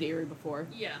we've mentioned Erie before.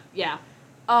 Yeah. Yeah.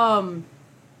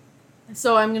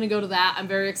 So I'm going to go to that. I'm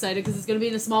very excited because it's going to be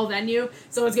in a small venue,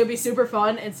 so it's going to be super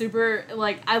fun and super,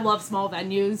 like, I love small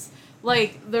venues.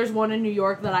 Like, there's one in New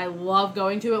York that I love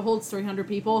going to. It holds 300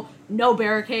 people. No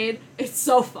barricade. It's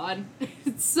so fun.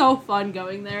 It's so fun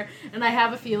going there. And I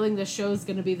have a feeling this show is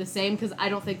going to be the same because I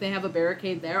don't think they have a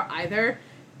barricade there either.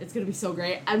 It's going to be so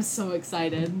great. I'm so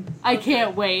excited. I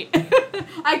can't wait.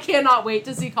 I cannot wait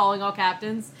to see Calling All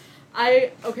Captains.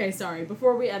 Okay, sorry.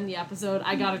 Before we end the episode,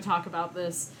 I got to talk about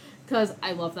this because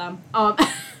I love them.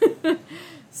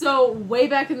 So, way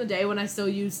back in the day when I still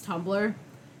used Tumblr,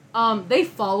 they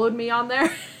followed me on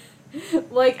there.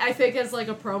 Like, I think as, like,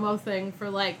 a promo thing for,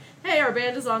 like, hey, our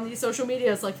band is on these social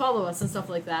medias, like, follow us and stuff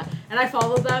like that. And I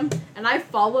followed them, and I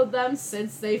followed them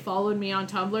since they followed me on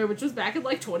Tumblr, which was back in,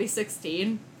 like,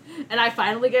 2016. And I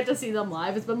finally get to see them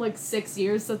live. It's been, like, 6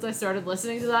 years since I started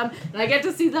listening to them, and I get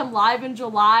to see them live in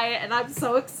July, and I'm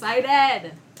so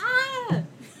excited! Ah!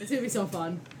 It's gonna be so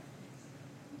fun.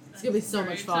 It's gonna be so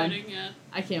much fun. Exciting, yeah.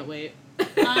 I can't wait.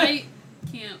 I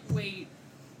can't wait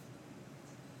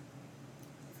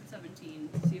for 17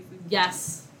 to see if we can.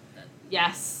 Yes.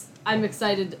 Yes. I'm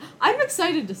excited. I'm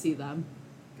excited to see them.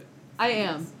 Good. I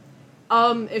am.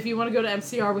 If you want to go to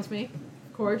MCR with me,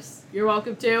 of course, you're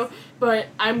welcome to. But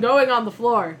I'm going on the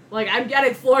floor. Like, I'm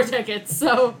getting floor tickets,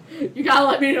 so you gotta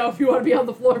let me know if you want to be on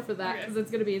the floor for that, because it's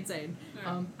gonna be insane.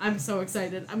 Right. I'm so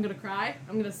excited. I'm gonna cry.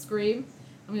 I'm gonna scream.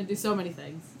 I'm gonna do so many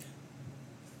things.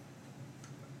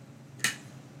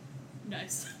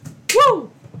 Nice.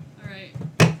 Woo! Alright.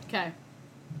 Okay.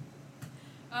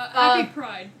 Happy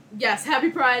Pride. Yes, happy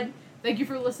Pride. Thank you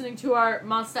for listening to our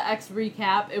Monsta X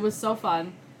recap. It was so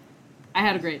fun. I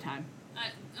had a great time.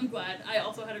 I'm glad. I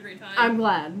also had a great time. I'm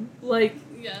glad. Like,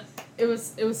 yes. It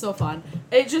was so fun.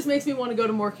 It just makes me want to go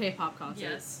to more K-pop concerts.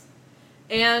 Yes.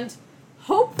 And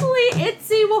hopefully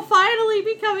ITZY will finally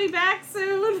be coming back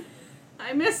soon.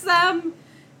 I miss them.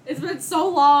 It's been so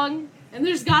long. And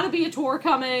there's got to be a tour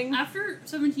coming. After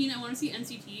 17, I want to see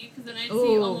NCT, because then I'd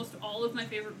see almost all of my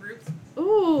favorite groups.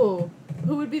 Ooh.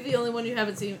 Who would be the only one you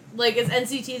haven't seen? Like, is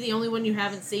NCT the only one you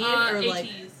haven't seen? Or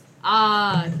ATEEZ.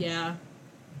 like, yeah.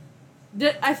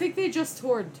 I think they just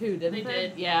toured, too, didn't they? They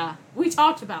did. Yeah. We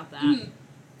talked about that.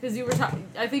 Because you were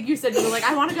I think you said you were like,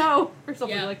 I want to go. Or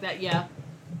something like that, yeah.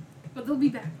 But they'll be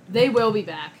back. They will be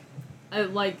back. I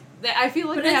feel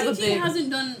like but they have a NCT big... hasn't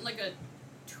done, like, a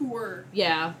tour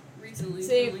recently.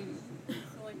 See, so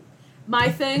like, my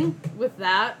thing with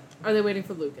that, are they waiting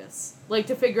for Lucas? Like,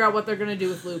 to figure out what they're going to do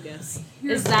with Lucas.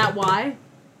 Is that why?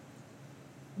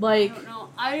 Like... I don't know.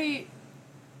 I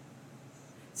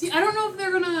don't know if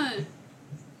they're gonna...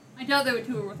 I doubt they would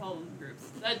tour with all of the groups.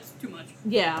 That's too much.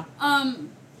 Yeah.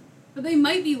 But they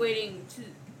might be waiting to...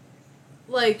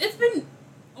 Like... It's been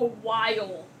a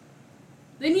while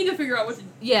They need to figure out what to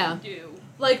do.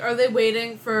 Like, are they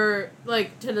waiting for,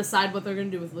 like, to decide what they're going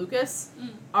to do with Lucas?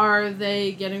 Are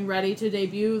they getting ready to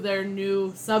debut their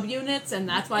new subunits, and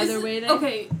that's why they're waiting?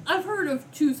 Okay, I've heard of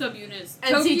 2 subunits.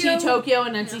 NCT Tokyo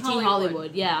and NCT Hollywood.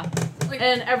 Hollywood, yeah. Like,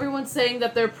 and everyone's saying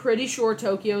that they're pretty sure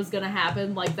Tokyo's going to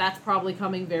happen. Like, that's probably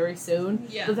coming very soon.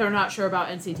 Yeah. But they're not sure about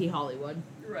NCT Hollywood.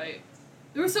 Right.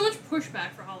 There was so much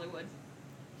pushback for Hollywood.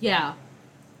 Yeah.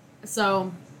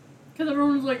 So... Because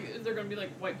everyone was like, is there going to be,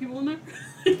 like, white people in there?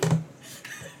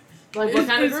 Like, what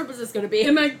kind of group is this going to be?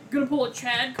 Am I going to pull a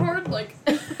Chad card? Like...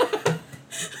 Who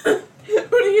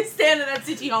do you stand in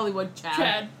NCT Hollywood? Chad.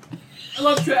 Chad. I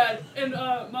love Chad. And,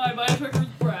 my bias record is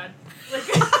Brad. Like...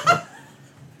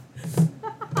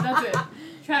 That's it.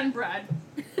 Chad and Brad.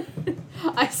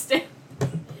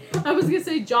 I was gonna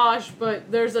say Josh, but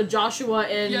there's a Joshua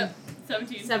in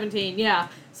 17, yeah.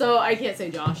 So I can't say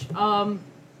Josh.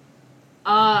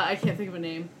 I can't think of a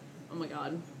name. Oh my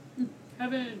god.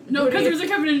 Kevin. No, because there's a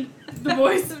Kevin in The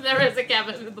Voice. There is a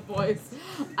Kevin in The Voice.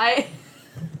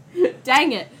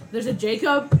 Dang it. There's a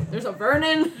Jacob. There's a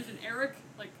Vernon. There's an Eric.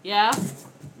 Like. Yeah.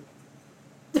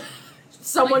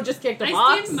 Someone like, just kicked a I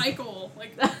box. stand Michael.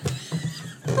 Like.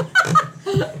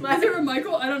 Is there a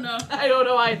Michael? I don't know. I don't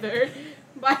know either.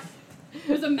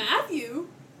 There's a Matthew.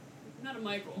 Not a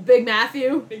Michael. Big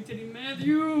Matthew. Big titty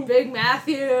Matthew. Big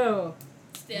Matthew.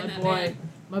 Stand my that boy. man.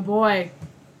 My boy.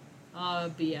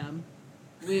 BM.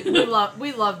 We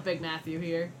love Big Matthew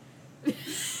here.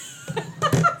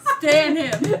 Stand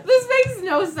him. This makes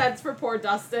no sense for poor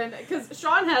Dustin because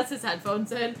Sean has his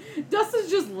headphones in. Dustin's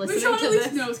just listening Sean to at this.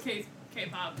 least knows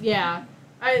K-pop. Yeah,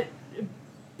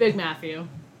 Big Matthew.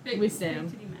 We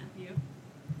stand. Big titty Matthew.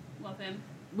 Love him.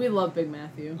 We love Big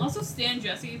Matthew. Also, Stan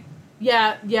Jessie.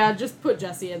 Yeah. Just put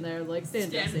Jessie in there. Like Stan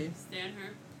Jessie. Stan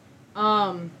her.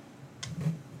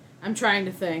 I'm trying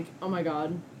to think. Oh my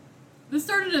god. This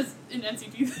started as an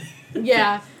NCT.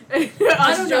 Yeah. I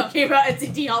don't know. Joking about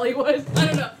NCT Hollywood. I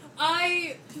don't know.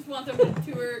 I just want them to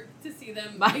tour to see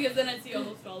them because then I'd see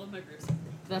almost all of my groups.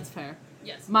 That's fair.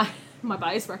 Yes. My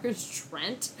bias record is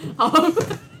Trent.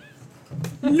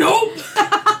 Nope.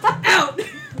 Out.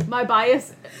 My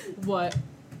bias. What?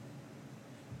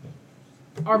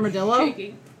 Armadillo.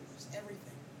 Shaking.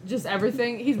 Just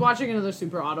everything. He's watching another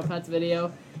Super Autopets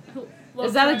video.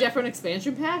 Is that a different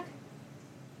expansion pack?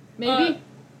 Maybe.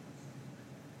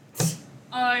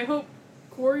 I hope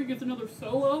Corey gets another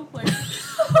solo. Like.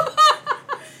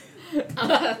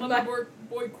 My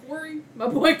boy Corey. My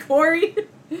boy Corey.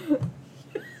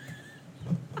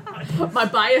 My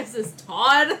bias is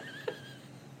Todd.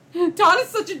 Todd is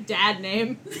such a dad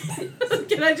name.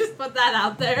 Can I just put that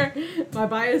out there? My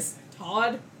bias,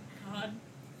 Todd. God.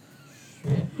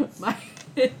 My.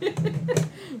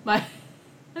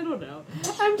 I don't know.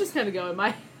 I'm just kind of going.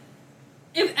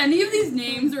 If any of these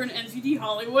names are in NCT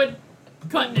Hollywood,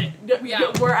 cutting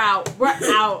it. We're out. We're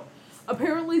out.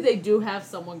 Apparently, they do have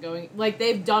someone going. Like,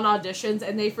 they've done auditions,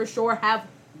 and they for sure have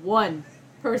one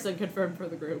person confirmed for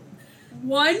the group.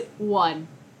 One.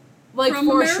 Like, from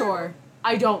for America? sure.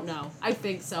 I don't know. I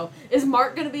think so. Is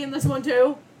Mark going to be in this one,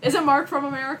 too? Isn't Mark from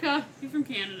America? He's from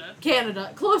Canada.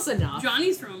 Canada. Close enough.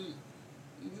 Johnny's from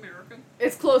America.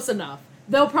 It's close enough.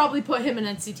 They'll probably put him in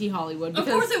NCT Hollywood. Because,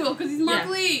 of course they will, because he's Mark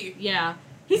Lee. Yeah.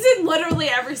 He's in literally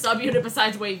every subunit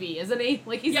besides Wavy, isn't he?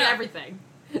 Like, he's in everything.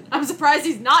 I'm surprised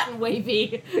he's not in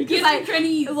Wavy. Because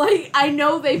I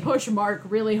know they push Mark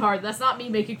really hard. That's not me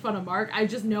making fun of Mark. I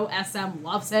just know SM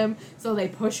loves him, so they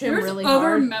push him really hard.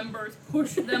 Other members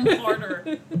push them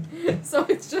harder. So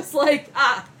it's just like,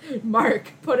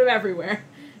 Mark, put him everywhere.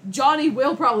 Johnny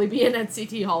will probably be in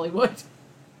NCT Hollywood.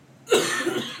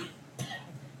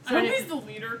 I hope he's the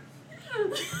leader.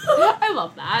 I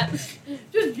love that.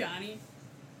 Just Johnny.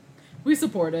 We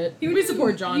support it. We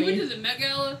support Johnny. He went to the Met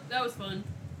Gala. That was fun.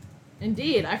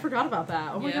 Indeed. I forgot about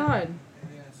that. Oh my god.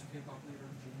 Yes, K-pop leader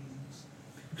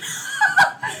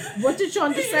James. What did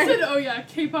Sean just say? He said, oh yeah,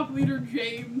 K-pop leader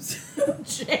James.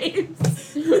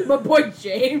 James. My boy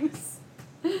James.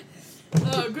 Good.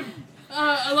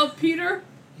 I love Peter.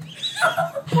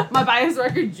 My bias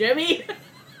record, Jimmy.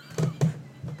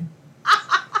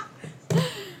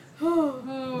 Oh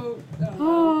no.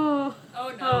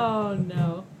 Oh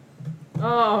no.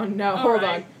 Oh no.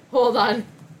 Hold on.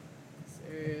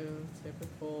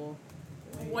 Stereotypical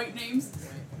white names.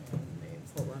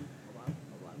 Hold on.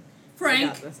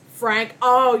 Frank. Frank.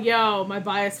 Oh, yo, my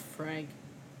bias, Frank.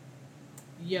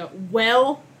 Yo,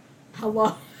 well,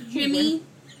 hello. Jimmy.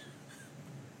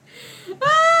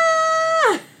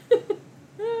 I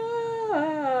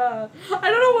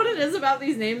don't know what it is about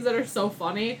these names that are so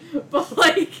funny, but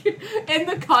like in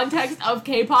the context of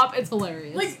K-pop, it's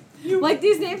hilarious. Like Like,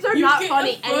 these names are not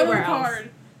funny a photo anywhere else. card,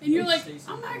 and you're like, Stacy.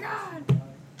 oh my god.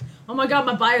 Oh my god,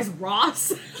 my bias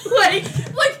Ross. like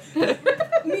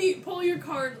me pull your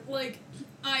card like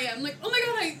I am. Like, oh my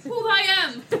god, I pulled I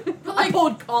am. But I like,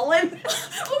 pulled Colin.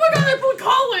 oh my god, I pulled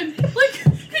Colin. Like,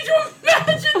 could you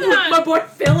imagine that? My boy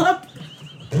Philip.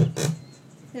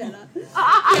 Hannah,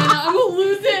 I'm gonna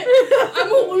lose it. I'm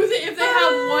gonna lose it if they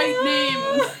have white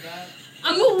names.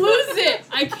 I'm gonna lose it.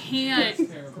 I can't. That's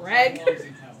terrible. Greg. That belongs in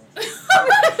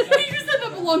hell. You just said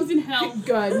that belongs in hell.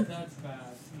 Good. That's bad.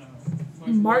 No.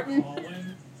 My Martin. Boy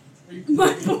Colin. Are you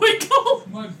My kidding me? boy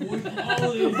Colin. My boy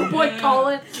Colin. My boy yeah.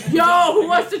 Colin. Yo, who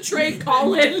wants to trade My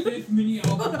Colin? fifth mini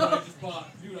album that I just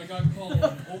bought. Dude, I got Colin.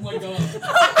 Oh my god.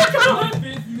 My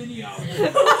fifth mini album.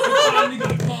 I finally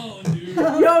got Colin, dude.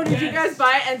 Yo, did you Yes. guys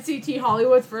buy NCT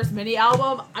Hollywood's first mini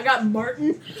album? I got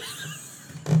Martin.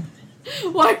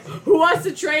 Like, who wants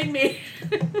to trade me?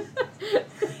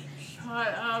 Shut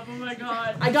up. Oh my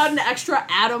god. I got an extra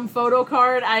Adam photo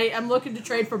card. I am looking to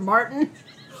trade for Martin.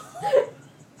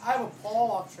 I have a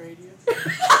Paul. I'll trade you.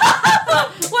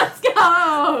 Let's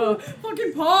go!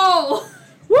 Fucking Paul.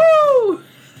 Woo! Oh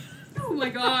my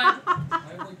god. I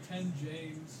have like 10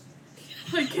 James.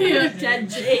 I I can't. have 10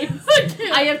 James. I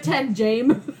can't. I have 10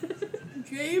 James.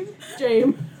 James?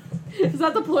 James. Is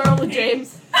that the plural of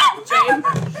James? James.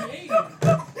 James.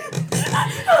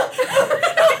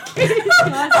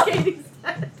 Katie's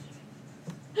dead.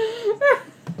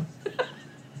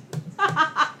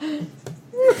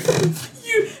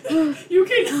 You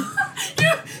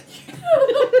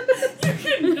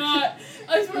cannot.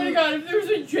 I swear to God, if there's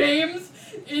a James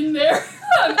in there,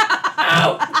 I'm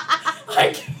out.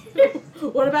 I can't.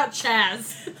 What about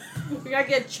Chaz? We gotta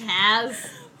get Chaz.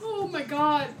 Oh my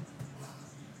God.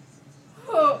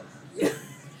 Oh.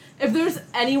 If there's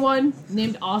anyone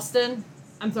named Austin,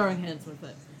 I'm throwing hands with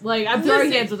it. Like, I'm throwing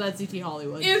Listen, hands with NCT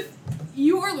Hollywood. If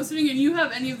you are listening and you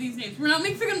have any of these names, we're not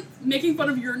making fun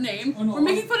of your name. Oh, no, We're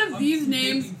making fun of I'm these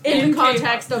making names fun in the K-pop.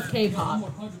 context of I'm K-pop.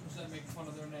 100% making fun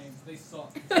of their names. They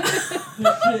suck. They're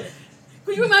shit.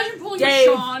 Could you imagine pulling Dave.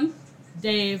 a Sean?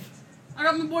 Dave. I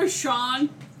got my boy Sean.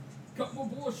 Got my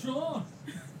boy Sean.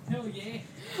 Hell yeah.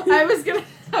 I was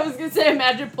gonna say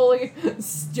imagine pulling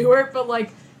Stuart, but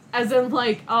like as in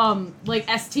like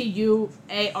Stuart.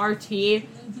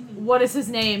 What is his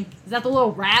name? Is that the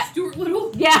little rat? Stuart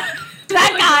Little. Yeah, that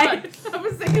Oh my guy. I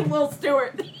was thinking Little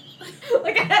Stuart.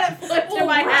 Like I had it flipped in Little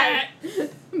my rat. head.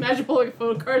 Imagine pulling a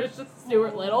photo card. It's just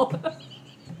Stuart Little.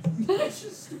 That's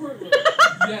just Stuart Little.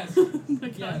 Yes. Oh my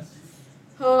God. Yes.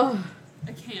 Oh,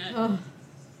 I can't. oh,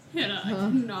 Hannah, I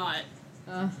cannot.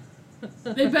 uh,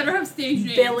 They better have stage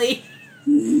names. Billy.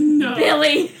 No.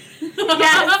 Billy.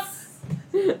 Yes.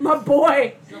 My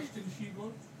boy. Justin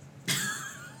Siegel.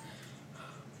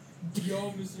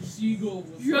 Yo, Mr. Siegel.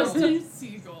 What's up? Justin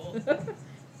Siegel.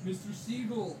 Mr.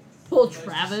 Siegel. Pull Nice to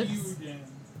Travis. see you again.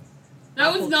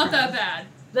 That was not that bad.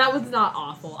 That was not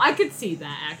awful. I could see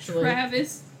that actually.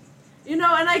 Travis. You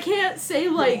know, and I can't say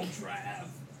like Yo,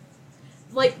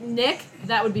 Trav. Nick.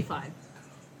 That would be fine.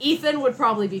 Ethan would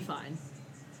probably be fine.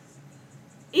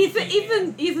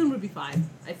 Ethan would be fine.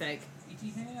 I think. E.T.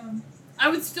 Ham. I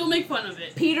would still make fun of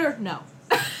it. Peter, no.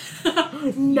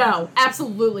 No,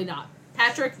 absolutely not.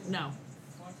 Patrick, no.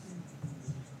 Fucking.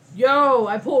 Yo,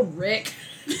 I pulled Rick.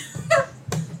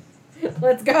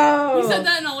 Let's go. You said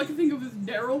that and all I can think of is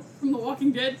Daryl from The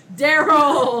Walking Dead. I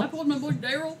Daryl. pulled my boy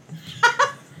Daryl.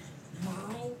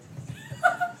 Merle.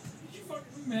 Did you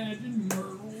fucking imagine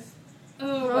Merle?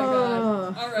 Oh my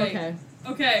God. Alright.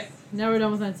 Okay. Now we're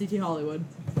done with NCT Hollywood.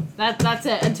 That's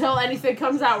it. Until anything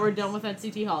comes out, we're done with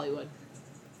NCT Hollywood.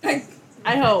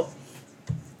 I hope.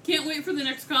 Can't wait for the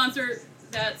next concert.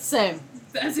 That's Same.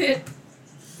 it.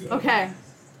 Okay.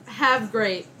 Have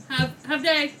great. Have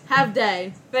day. Have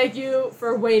day. Thank you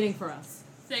for waiting for us.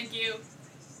 Thank you.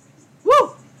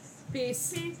 Woo!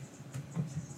 Peace. Peace.